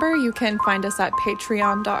Patreon member, you can find us at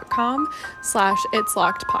patreon.com/It's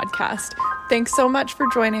Locked Podcast. Thanks so much for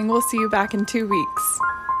joining. We'll see you back in 2 weeks.